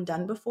never been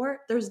done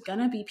before, there's going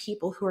to be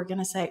people who are going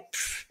to say,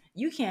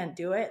 you can't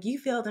do it. You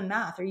failed in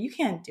math, or you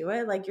can't do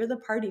it. Like, you're the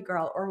party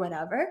girl or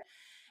whatever.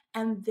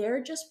 And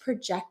they're just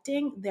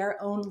projecting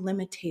their own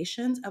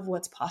limitations of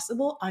what's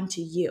possible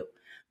onto you.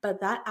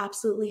 But that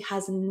absolutely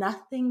has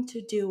nothing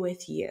to do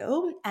with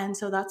you. And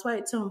so that's why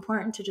it's so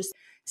important to just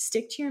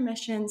stick to your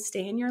mission,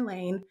 stay in your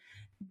lane.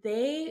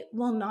 They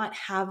will not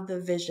have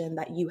the vision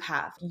that you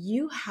have.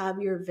 You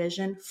have your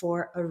vision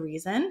for a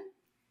reason.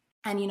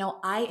 And, you know,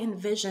 I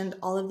envisioned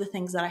all of the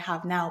things that I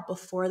have now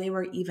before they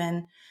were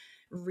even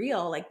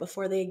real, like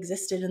before they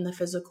existed in the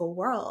physical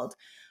world.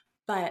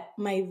 But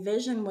my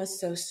vision was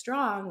so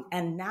strong.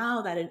 And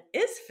now that it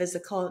is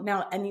physical,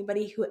 now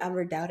anybody who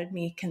ever doubted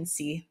me can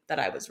see that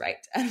I was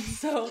right. And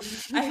so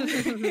I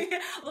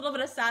a little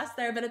bit of sass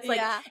there, but it's like,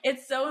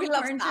 it's so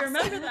important to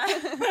remember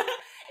that.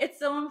 It's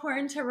so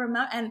important to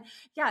remember. And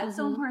it's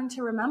so important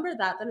to remember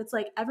that it's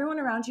like everyone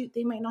around you,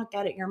 they might not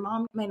get it. Your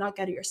mom might not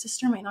get it. Your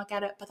sister might not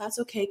get it, but that's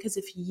okay. Because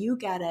if you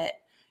get it,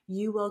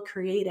 you will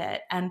create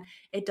it. And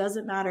it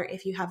doesn't matter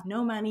if you have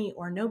no money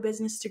or no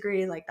business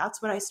degree. Like,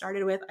 that's what I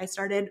started with. I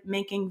started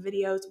making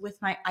videos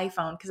with my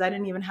iPhone because I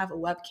didn't even have a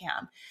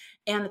webcam.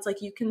 And it's like,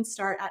 you can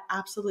start at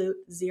absolute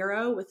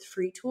zero with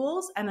free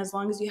tools. And as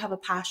long as you have a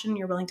passion,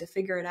 you're willing to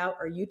figure it out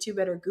or YouTube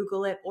it or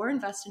Google it or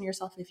invest in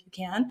yourself if you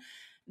can,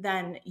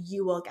 then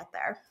you will get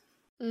there.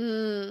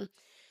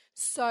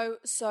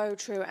 So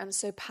true and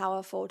so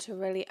powerful to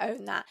really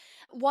own that.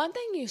 One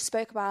thing you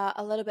spoke about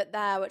a little bit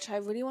there, which I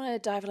really want to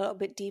dive a little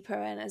bit deeper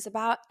in, is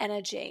about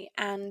energy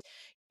and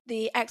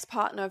the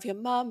ex-partner of your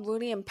mum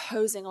really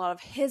imposing a lot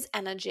of his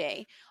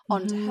energy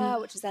onto her,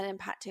 which is then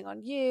impacting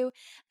on you.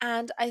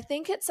 And I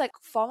think it's like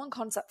foreign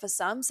concept for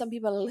some. Some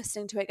people are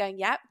listening to it going,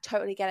 yeah,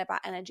 totally get it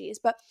about energies.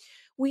 But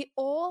we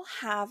all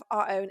have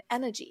our own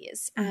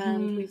energies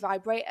and we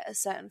vibrate at a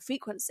certain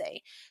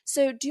frequency.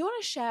 So do you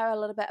want to share a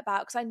little bit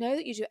about, because I know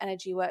that you do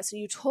energy work, so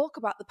you talk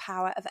about the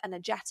power of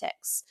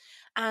energetics.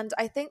 And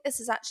I think this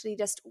is actually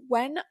just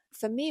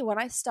for me, when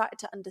I started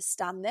to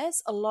understand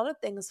this, a lot of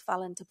things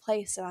fell into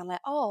place. So I'm like,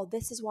 oh,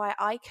 this is why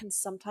I can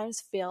sometimes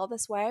feel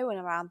this way when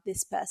around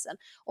this person,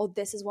 or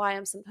this is why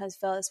I'm sometimes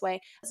feel this way.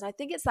 And I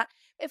think it's that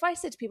if I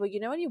say to people,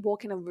 when you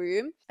walk in a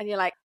room and you're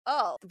like,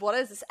 oh, what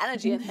is this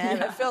energy in here?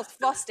 It feels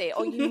frosty.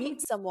 Or you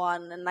meet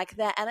someone and like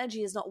their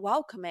energy is not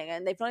welcoming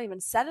and they've not even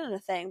said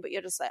anything, but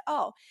you're just like,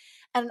 oh.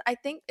 And I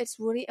think it's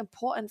really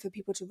important for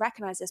people to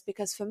recognize this,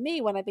 because for me,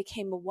 when I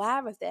became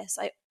aware of this,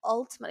 I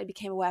ultimately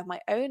became aware of my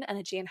own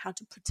energy and how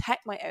to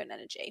protect my own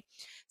energy.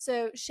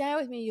 So share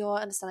with me your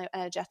understanding of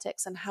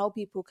energetics and how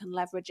people can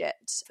leverage it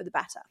for the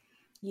better.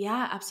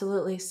 Yeah,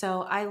 absolutely.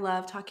 So I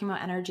love talking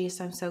about energy.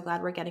 So I'm so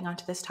glad we're getting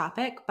onto this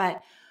topic.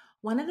 But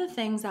one of the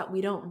things that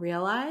we don't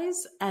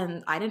realize,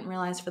 and I didn't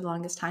realize for the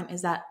longest time,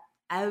 is that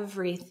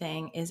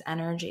everything is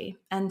energy.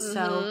 And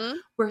so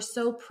we're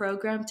so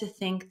programmed to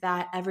think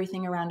that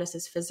everything around us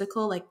is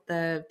physical, like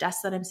the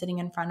desk that I'm sitting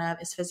in front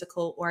of is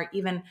physical, or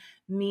even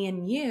me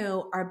and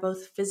you are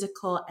both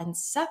physical and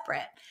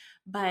separate.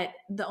 But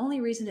the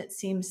only reason it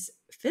seems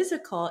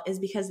physical is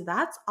because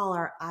that's all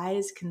our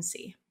eyes can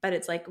see. But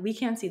it's like, we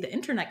can't see the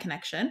internet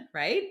connection,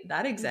 right?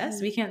 That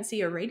exists. We can't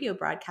see a radio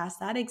broadcast,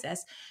 that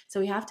exists. So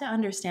we have to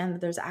understand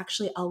that there's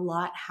actually a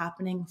lot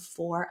happening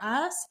for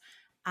us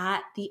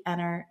at the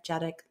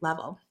energetic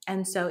level.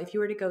 And so if you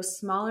were to go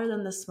smaller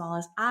than the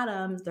smallest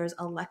atoms, there's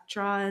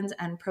electrons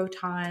and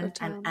protons.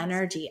 And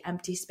energy,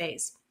 empty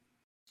space.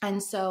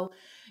 And so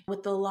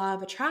with the law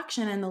of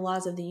attraction and the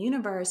laws of the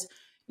universe,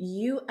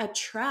 you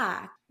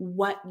attract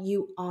what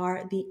you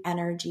are the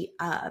energy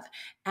of.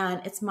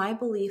 And it's my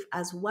belief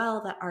as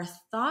well that our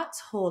thoughts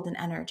hold an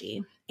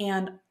energy,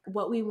 and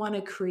what we want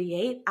to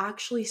create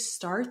actually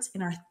starts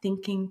in our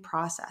thinking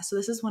process. So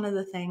this is one of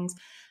the things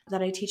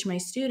that I teach my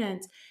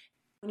students.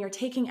 When you're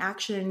taking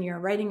action and you're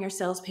writing your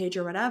sales page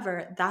or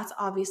whatever, that's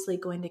obviously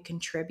going to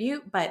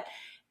contribute, but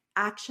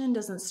action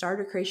doesn't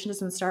start, or creation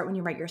doesn't start when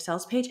you write your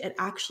sales page. It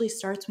actually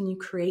starts when you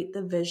create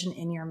the vision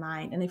in your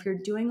mind. And if you're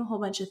doing a whole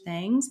bunch of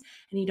things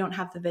and you don't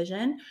have the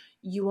vision,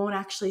 you won't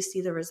actually see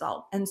the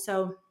result. And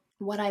so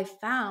what I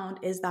found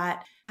is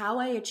that how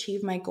I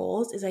achieve my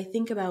goals is I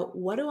think about,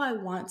 what do I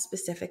want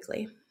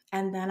specifically?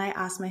 And then I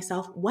ask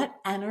myself, what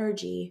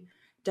energy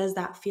does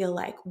that feel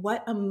like?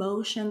 What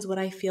emotions would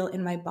I feel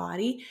in my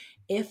body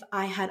if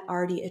I had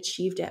already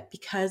achieved it?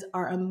 Because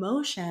our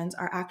emotions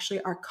are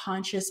actually our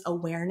conscious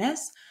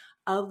awareness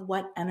of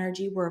what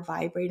energy we're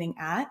vibrating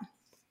at.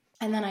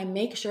 And then I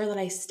make sure that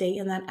I stay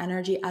in that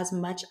energy as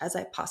much as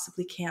I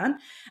possibly can.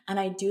 And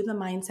I do the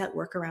mindset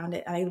work around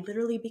it. And I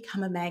literally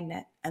become a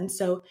magnet. And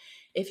so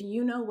if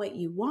you know what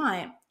you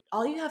want,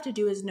 all you have to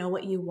do is know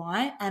what you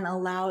want and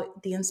allow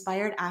the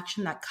inspired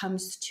action that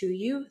comes to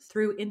you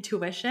through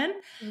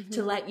intuition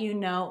to let you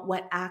know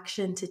what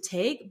action to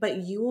take, but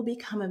you will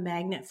become a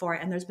magnet for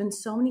it. And there's been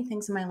so many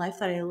things in my life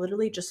that I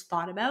literally just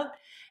thought about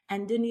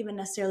and didn't even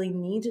necessarily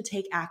need to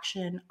take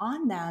action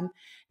on them,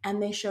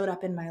 and they showed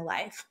up in my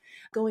life.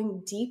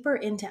 Going deeper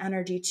into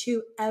energy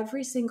too,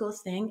 every single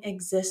thing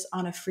exists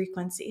on a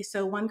frequency.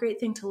 So one great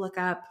thing to look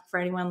up for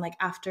anyone like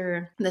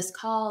after this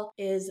call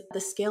is the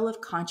scale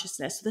of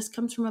consciousness. So this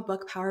comes from a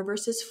book, Power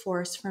versus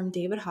Force, from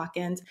David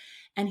Hawkins,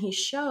 and he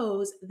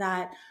shows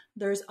that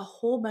there's a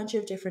whole bunch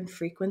of different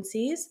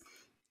frequencies.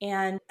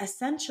 And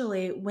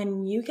essentially,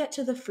 when you get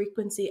to the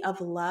frequency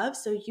of love,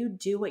 so you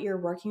do what you're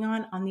working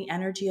on the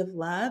energy of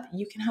love,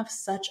 you can have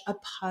such a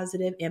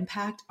positive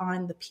impact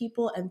on the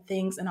people and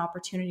things and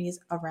opportunities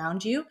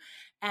around you.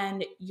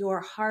 And your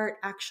heart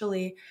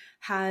actually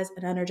has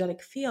an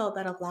energetic field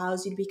that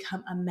allows you to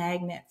become a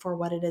magnet for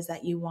what it is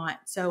that you want.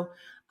 So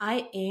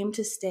I aim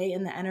to stay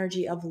in the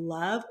energy of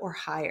love or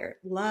higher.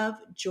 Love,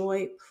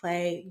 joy,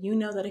 play. You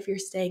know that if you're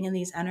staying in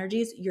these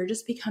energies, you're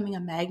just becoming a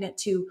magnet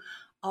to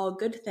all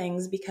good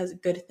things, because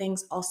good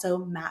things also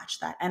match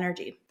that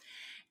energy.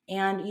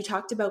 And you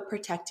talked about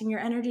protecting your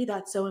energy.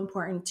 That's so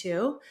important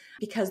too,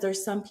 because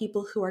there's some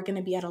people who are going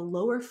to be at a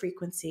lower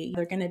frequency.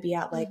 They're going to be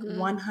at like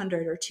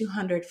 100 or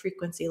 200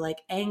 frequency, like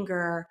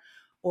anger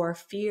or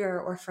fear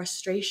or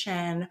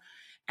frustration.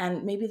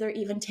 And maybe they're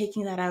even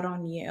taking that out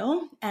on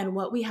you. And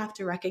what we have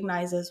to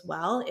recognize as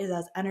well is,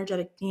 as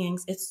energetic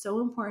beings, it's so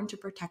important to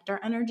protect our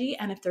energy.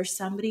 And if there's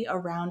somebody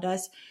around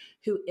us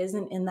who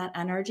isn't in that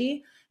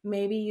energy,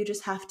 maybe you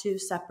just have to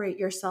separate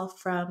yourself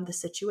from the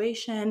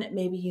situation.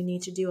 Maybe you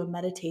need to do a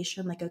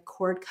meditation, like a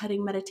cord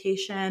cutting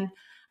meditation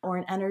or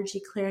an energy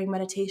clearing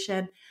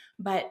meditation.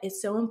 But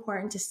it's so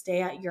important to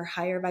stay at your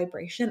higher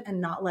vibration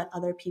and not let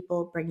other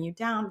people bring you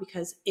down,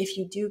 because if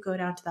you do go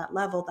down to that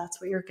level,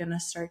 that's what you're going to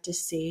start to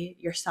see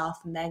yourself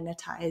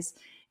magnetize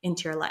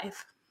into your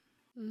life.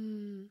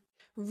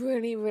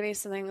 Really, really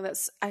something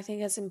that's, I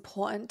think, is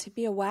important to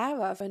be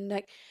aware of. And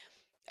like,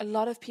 a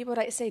lot of people,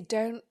 like I say,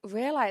 don't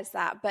realize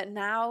that. But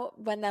now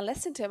when they're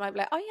listening to it, might be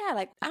like, oh yeah,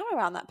 like I'm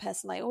around that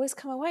person. I always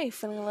come away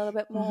feeling a little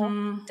bit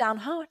more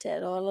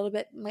downhearted, or a little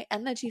bit, my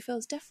energy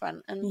feels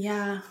different. And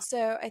Yeah,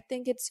 so I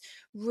think it's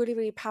really,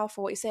 really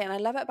powerful what you say. And I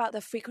love it about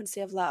the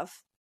frequency of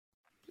love.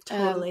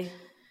 totally.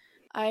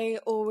 I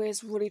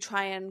always really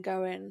try and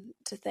go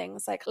into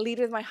things like lead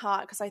with my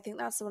heart, because I think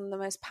that's one of the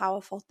most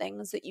powerful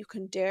things that you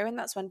can do. And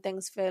that's when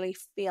things really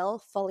feel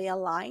fully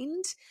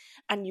aligned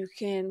and you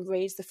can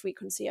raise the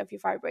frequency of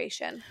your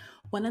vibration.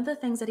 One of the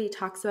things that he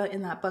talks about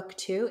in that book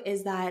too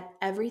is that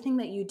everything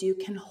that you do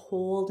can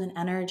hold an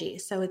energy.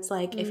 So it's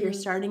like if you're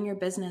starting your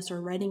business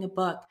or writing a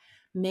book,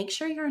 make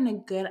sure you're in a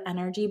good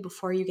energy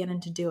before you get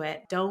into do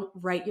it. Don't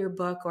write your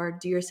book or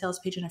do your sales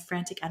page in a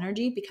frantic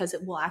energy, because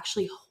it will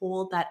actually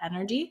hold that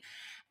energy.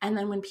 And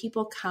then when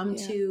people come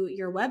to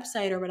your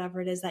website or whatever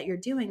it is that you're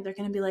doing, they're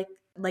going to be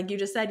like you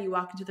just said, you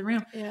walk into the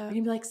room, they're going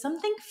to be like,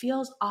 something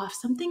feels off,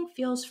 something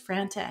feels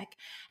frantic.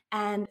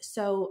 And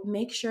so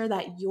make sure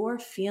that you're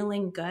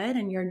feeling good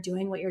and you're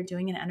doing what you're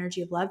doing in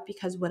energy of love,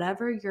 because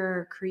whatever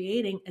you're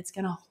creating, it's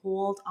going to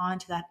hold on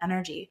to that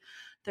energy.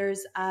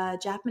 There's a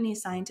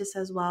Japanese scientist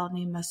as well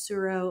named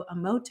Masaru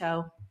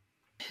Emoto,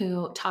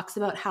 who talks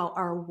about how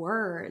our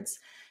words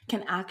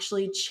can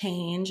actually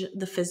change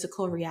the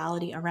physical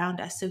reality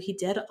around us. So he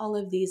did all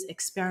of these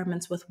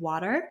experiments with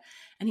water,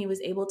 and he was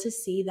able to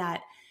see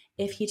that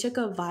if he took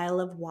a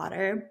vial of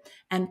water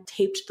and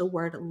taped the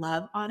word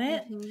love on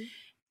it,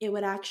 it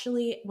would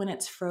actually, when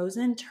it's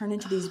frozen, turn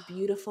into these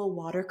beautiful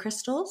water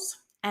crystals.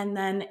 And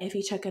then if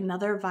he took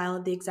another vial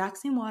of the exact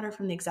same water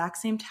from the exact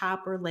same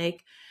tap or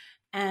lake,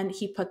 and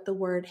he put the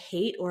word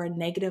hate or a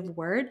negative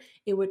word,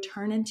 it would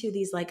turn into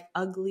these like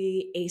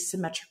ugly,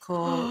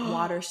 asymmetrical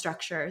water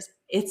structures.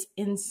 It's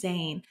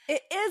insane.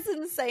 It is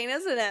insane,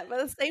 isn't it? But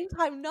at the same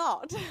time,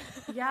 not.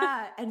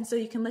 Yeah. And so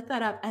you can look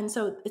that up. And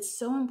so it's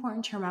so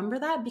important to remember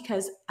that,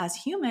 because as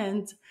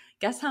humans,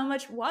 guess how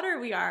much water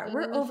we are?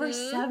 We're over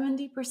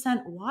 70%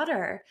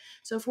 water.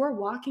 So if we're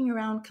walking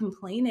around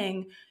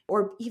complaining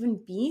or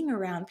even being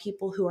around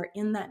people who are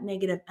in that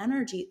negative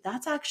energy,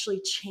 that's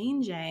actually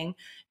changing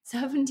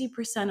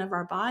 70% of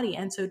our body.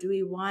 And so do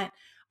we want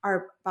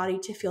our body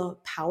to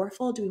feel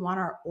powerful? Do we want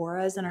our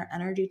auras and our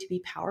energy to be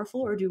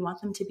powerful, or do we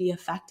want them to be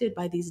affected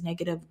by these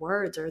negative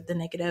words or the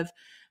negative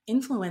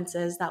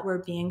influences that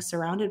we're being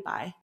surrounded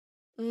by?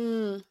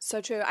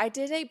 So true. I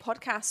did a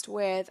podcast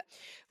with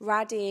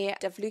Radhi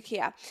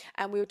Devlukia,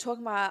 and we were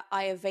talking about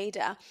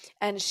Ayurveda,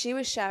 and she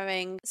was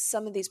sharing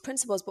some of these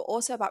principles, but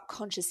also about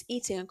conscious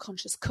eating and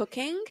conscious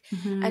cooking.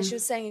 And she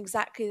was saying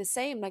exactly the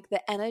same, like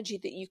the energy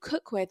that you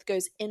cook with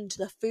goes into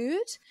the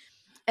food.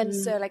 And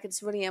so like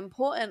it's really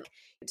important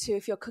to,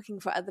 if you're cooking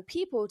for other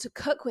people, to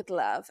cook with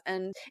love,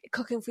 and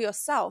cooking for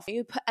yourself,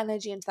 you put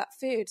energy into that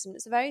food. And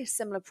it's a very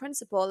similar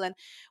principle. And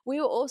we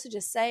were also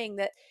just saying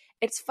that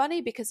it's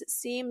funny because it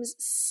seems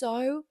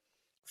so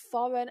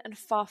foreign and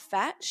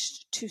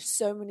far-fetched to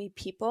so many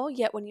people,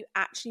 yet when you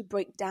actually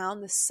break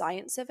down the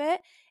science of it,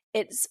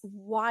 it's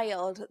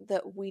wild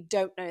that we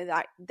don't know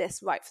that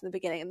this right from the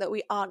beginning, and that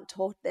we aren't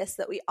taught this,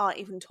 that we aren't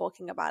even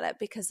talking about it,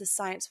 because the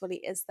science really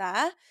is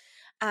there.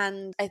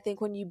 And I think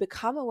when you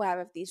become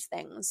aware of these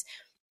things,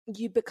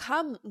 you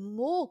become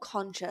more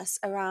conscious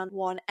around,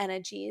 one,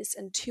 energies,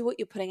 and two, what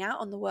you're putting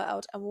out on the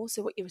world, and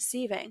also what you're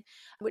receiving,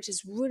 which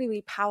is really,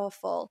 really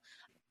powerful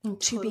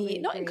to be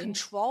not in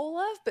control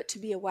of, but to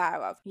be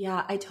aware of.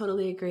 Yeah, I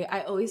totally agree.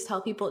 I always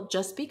tell people,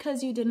 just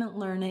because you didn't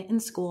learn it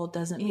in school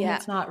doesn't mean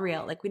it's not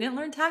real. Like, we didn't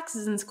learn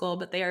taxes in school,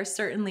 but they are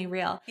certainly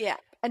real. Yeah.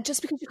 And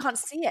just because you can't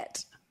see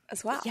it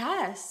as well.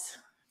 Yes.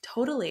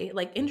 Totally.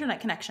 Like internet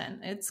connection.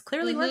 It's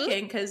clearly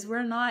working, because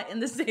we're not in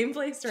the same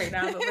place right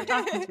now, but we're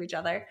talking to each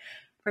other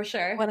for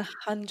sure.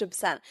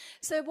 100%.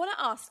 So I want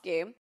to ask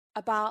you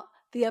about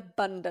the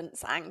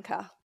abundance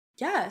anchor.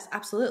 Yes,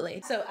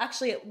 absolutely. So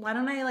actually, why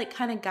don't I like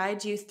kind of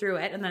guide you through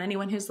it, and then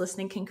anyone who's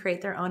listening can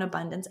create their own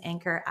abundance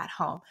anchor at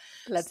home.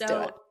 Let's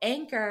do it.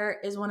 Anchor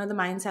is one of the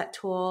mindset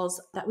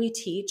tools that we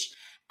teach.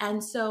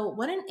 And so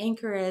what an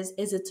anchor is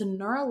it's a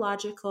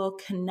neurological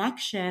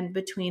connection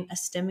between a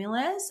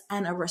stimulus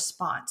and a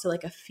response. So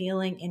like a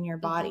feeling in your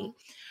body.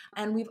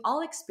 And we've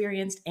all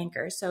experienced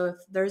anchors. So if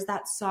there's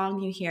that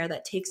song you hear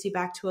that takes you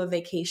back to a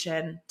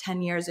vacation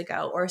 10 years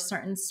ago, or a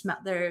certain smell,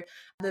 the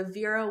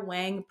Vera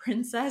Wang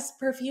Princess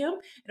perfume,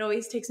 it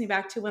always takes me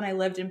back to when I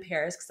lived in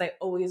Paris, because I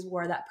always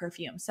wore that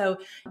perfume. So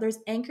there's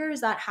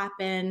anchors that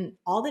happen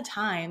all the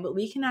time, but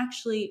we can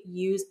actually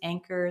use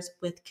anchors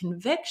with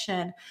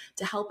conviction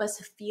to help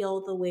us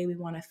feel the way we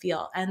want to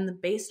feel.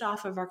 And based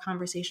off of our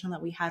conversation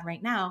that we had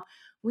right now,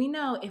 we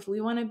know if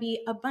we want to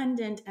be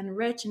abundant and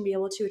rich and be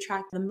able to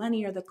attract the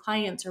money or the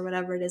clients or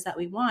whatever it is that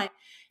we want,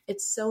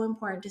 it's so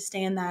important to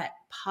stay in that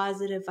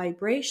positive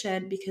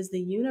vibration, because the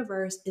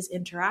universe is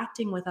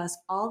interacting with us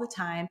all the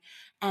time,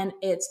 and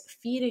it's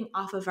feeding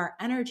off of our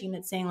energy, and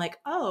it's saying like,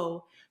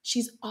 oh,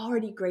 she's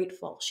already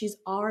grateful. She's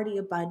already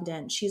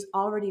abundant. She's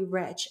already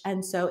rich.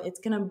 And so it's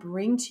going to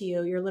bring to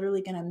you, you're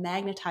literally going to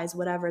magnetize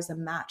whatever is a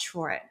match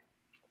for it.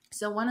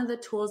 So one of the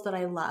tools that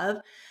I love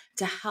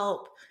to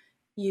help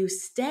you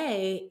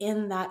stay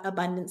in that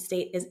abundant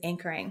state is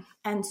anchoring.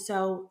 And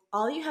so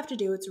all you have to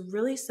do, it's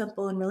really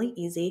simple and really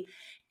easy,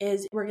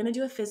 is we're going to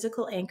do a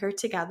physical anchor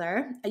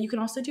together. You can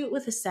also do it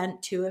with a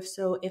scent too.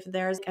 If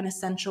there's an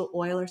essential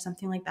oil or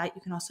something like that,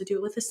 you can also do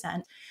it with a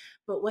scent.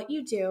 But what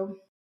you do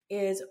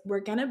is we're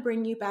going to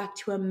bring you back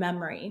to a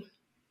memory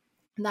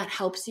that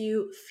helps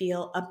you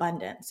feel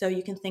abundant. So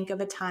you can think of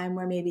a time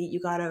where maybe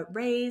you got a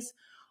raise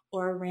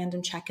or a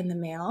random check in the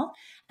mail.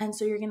 And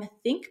so you're going to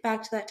think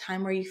back to that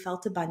time where you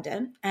felt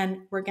abundant, and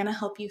we're going to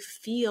help you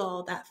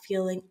feel that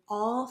feeling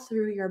all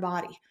through your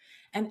body.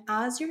 And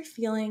as you're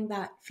feeling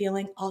that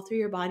feeling all through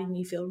your body and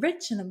you feel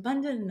rich and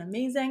abundant and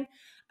amazing,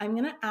 I'm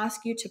going to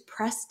ask you to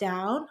press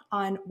down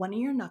on one of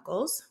your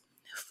knuckles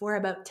for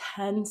about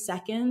 10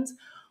 seconds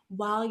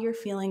while you're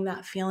feeling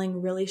that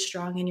feeling really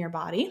strong in your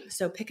body.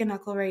 So pick a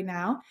knuckle right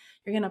now.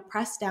 You're going to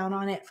press down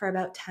on it for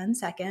about 10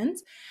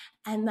 seconds.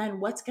 And then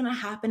what's going to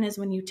happen is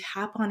when you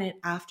tap on it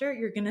after,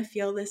 you're going to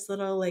feel this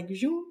little like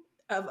zoom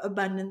of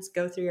abundance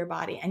go through your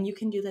body. And you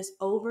can do this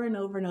over and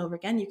over and over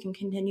again. You can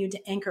continue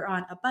to anchor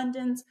on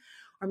abundance,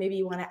 or maybe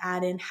you want to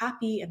add in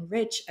happy and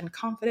rich and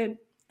confident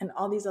and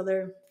all these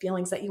other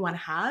feelings that you want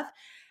to have.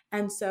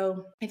 And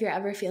so if you're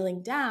ever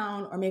feeling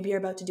down, or maybe you're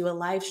about to do a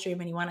live stream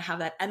and you want to have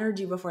that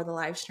energy before the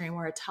live stream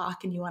or a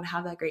talk and you want to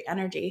have that great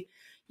energy,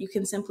 you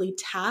can simply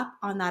tap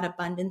on that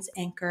abundance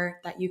anchor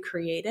that you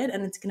created,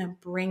 and it's going to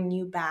bring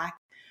you back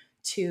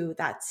to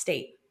that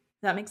state.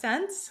 Does that make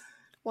sense?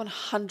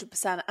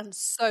 100%. And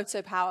so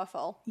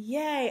powerful.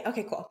 Yay.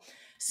 Okay, cool.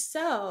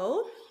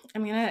 So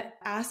I'm going to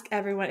ask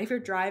everyone, if you're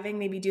driving,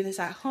 maybe do this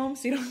at home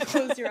so you don't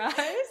close your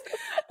eyes,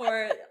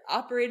 or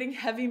operating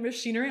heavy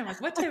machinery. I'm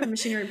like, what type of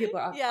machinery people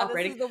are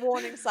operating? This is the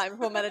warning sign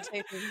before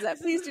meditation.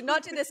 Please do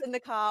not do this in the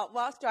car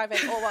whilst driving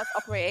or whilst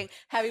operating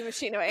heavy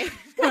machinery.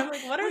 I'm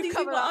like, what are these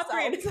people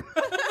operating?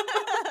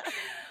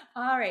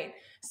 All right.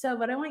 So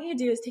what I want you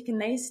to do is take a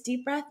nice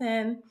deep breath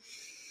in.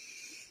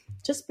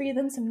 Just breathe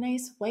in some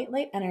nice white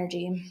light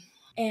energy.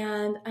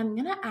 And I'm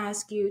going to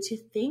ask you to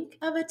think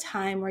of a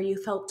time where you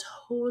felt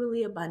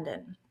totally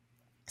abundant.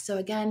 So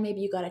again,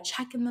 maybe you got a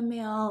check in the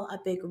mail, a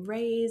big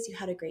raise, you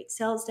had a great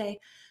sales day.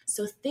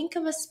 So think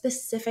of a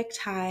specific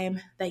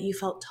time that you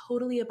felt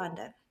totally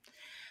abundant.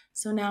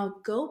 So now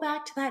go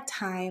back to that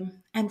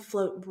time and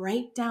float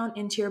right down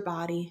into your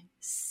body.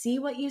 See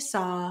what you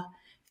saw,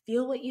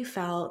 feel what you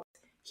felt,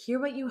 hear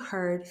what you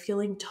heard,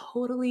 feeling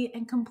totally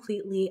and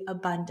completely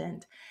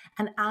abundant.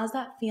 And as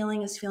that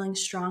feeling is feeling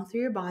strong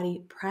through your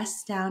body,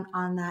 press down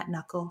on that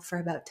knuckle for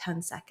about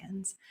 10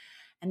 seconds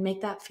and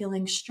make that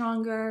feeling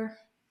stronger,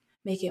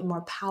 make it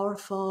more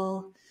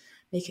powerful,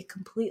 make it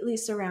completely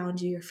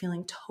surround you. You're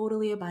feeling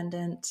totally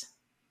abundant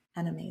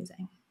and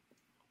amazing.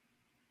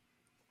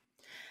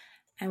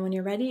 And when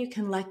you're ready, you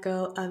can let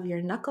go of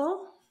your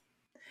knuckle.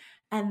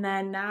 And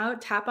then now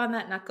tap on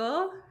that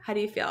knuckle. How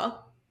do you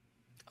feel?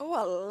 Oh,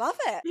 I love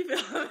it. You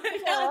feel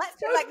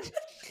it?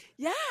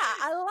 Yeah,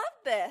 I love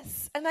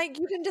this. And like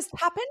you can just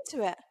tap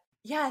into it.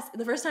 Yes.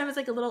 The first time it's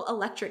like a little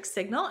electric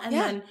signal, and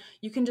then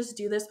you can just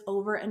do this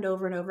over and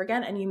over and over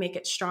again, and you make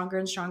it stronger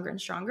and stronger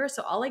and stronger.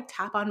 So I'll like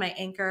tap on my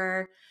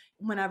anchor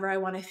whenever I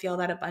want to feel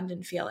that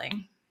abundant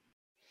feeling.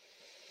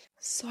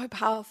 So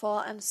powerful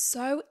and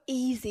so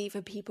easy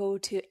for people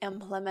to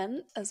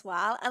implement as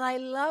well. And I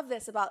love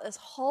this about this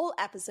whole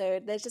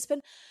episode. There's just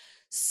been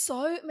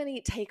so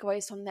many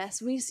takeaways from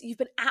this. Reese, you've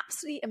been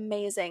absolutely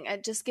amazing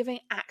at just giving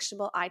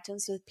actionable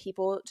items for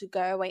people to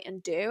go away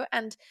and do,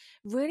 and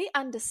really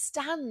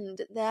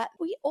understand that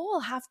we all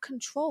have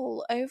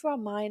control over our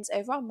minds,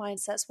 over our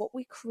mindsets, what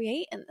we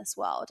create in this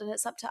world. And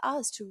it's up to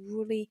us to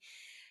really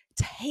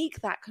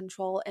take that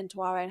control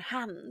into our own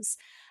hands.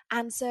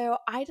 And so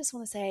I just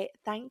want to say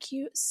thank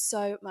you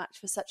so much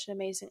for such an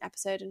amazing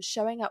episode and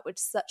showing up with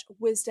such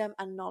wisdom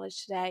and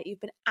knowledge today. You've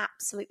been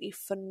absolutely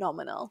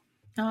phenomenal.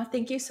 Oh,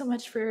 thank you so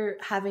much for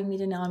having me,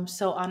 Danelle. I'm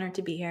so honored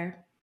to be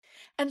here.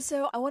 And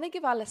so I want to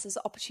give our listeners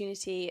the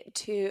opportunity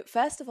to,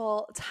 first of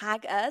all,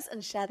 tag us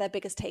and share their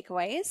biggest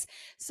takeaways.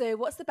 So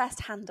what's the best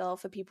handle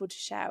for people to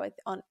share with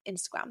on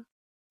Instagram?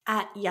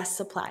 At Yes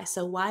Supply.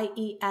 So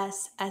YESSUPPLY.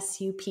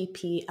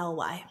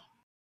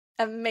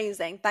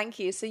 Amazing. Thank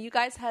you. So you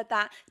guys heard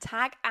that.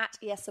 Tag at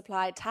Yes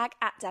Supply, tag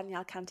at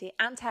Danielle Canty,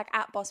 and tag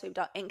at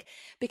bossbabe.inc,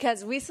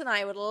 because Reese and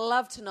I would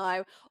love to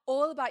know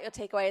all about your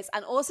takeaways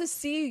and also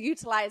see you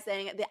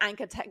utilizing the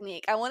anchor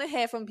technique. I want to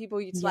hear from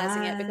people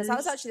utilizing it, because that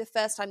was actually the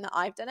first time that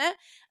I've done it,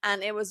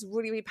 and it was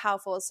really, really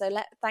powerful. So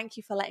thank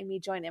you for letting me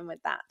join in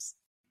with that.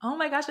 Oh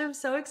my gosh, I'm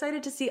so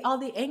excited to see all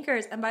the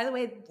anchors. And by the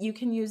way, you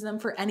can use them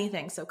for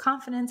anything. So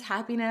confidence,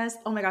 happiness.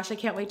 Oh my gosh, I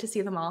can't wait to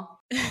see them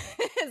all.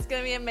 It's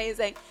going to be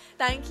amazing.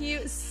 Thank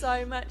you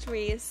so much,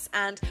 Reese.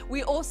 And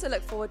we also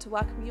look forward to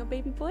welcoming your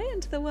baby boy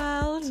into the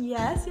world.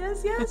 Yes,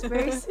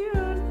 very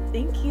soon.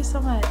 Thank you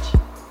so much.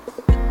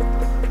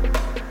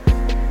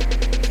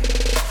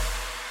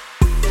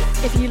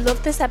 If you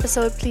loved this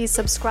episode, please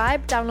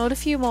subscribe, download a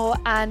few more,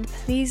 and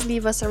please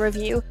leave us a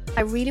review.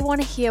 I really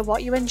want to hear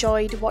what you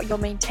enjoyed, what your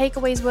main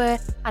takeaways were,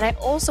 and I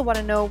also want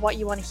to know what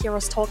you want to hear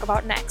us talk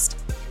about next.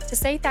 To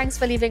say thanks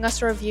for leaving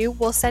us a review,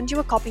 we'll send you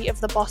a copy of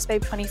the Boss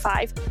Babe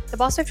 25. The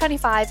Boss Babe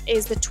 25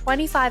 is the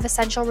 25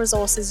 essential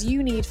resources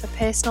you need for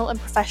personal and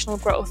professional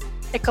growth.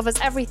 It covers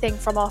everything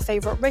from our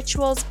favourite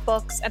rituals,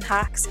 books, and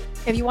hacks.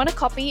 If you want a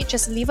copy,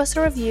 just leave us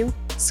a review,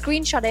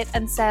 screenshot it,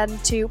 and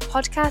send to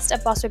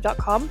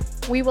podcast@bossbabe.com.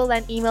 We will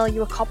then email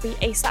you a copy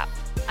ASAP.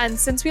 And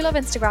since we love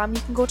Instagram,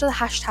 you can go to the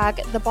hashtag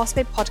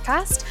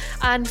 #TheBossBabePodcast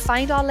and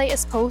find our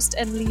latest post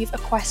and leave a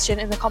question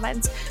in the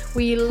comments.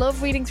 We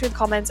love reading through the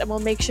comments and we'll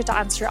make sure to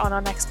answer it on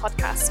our next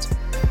podcast.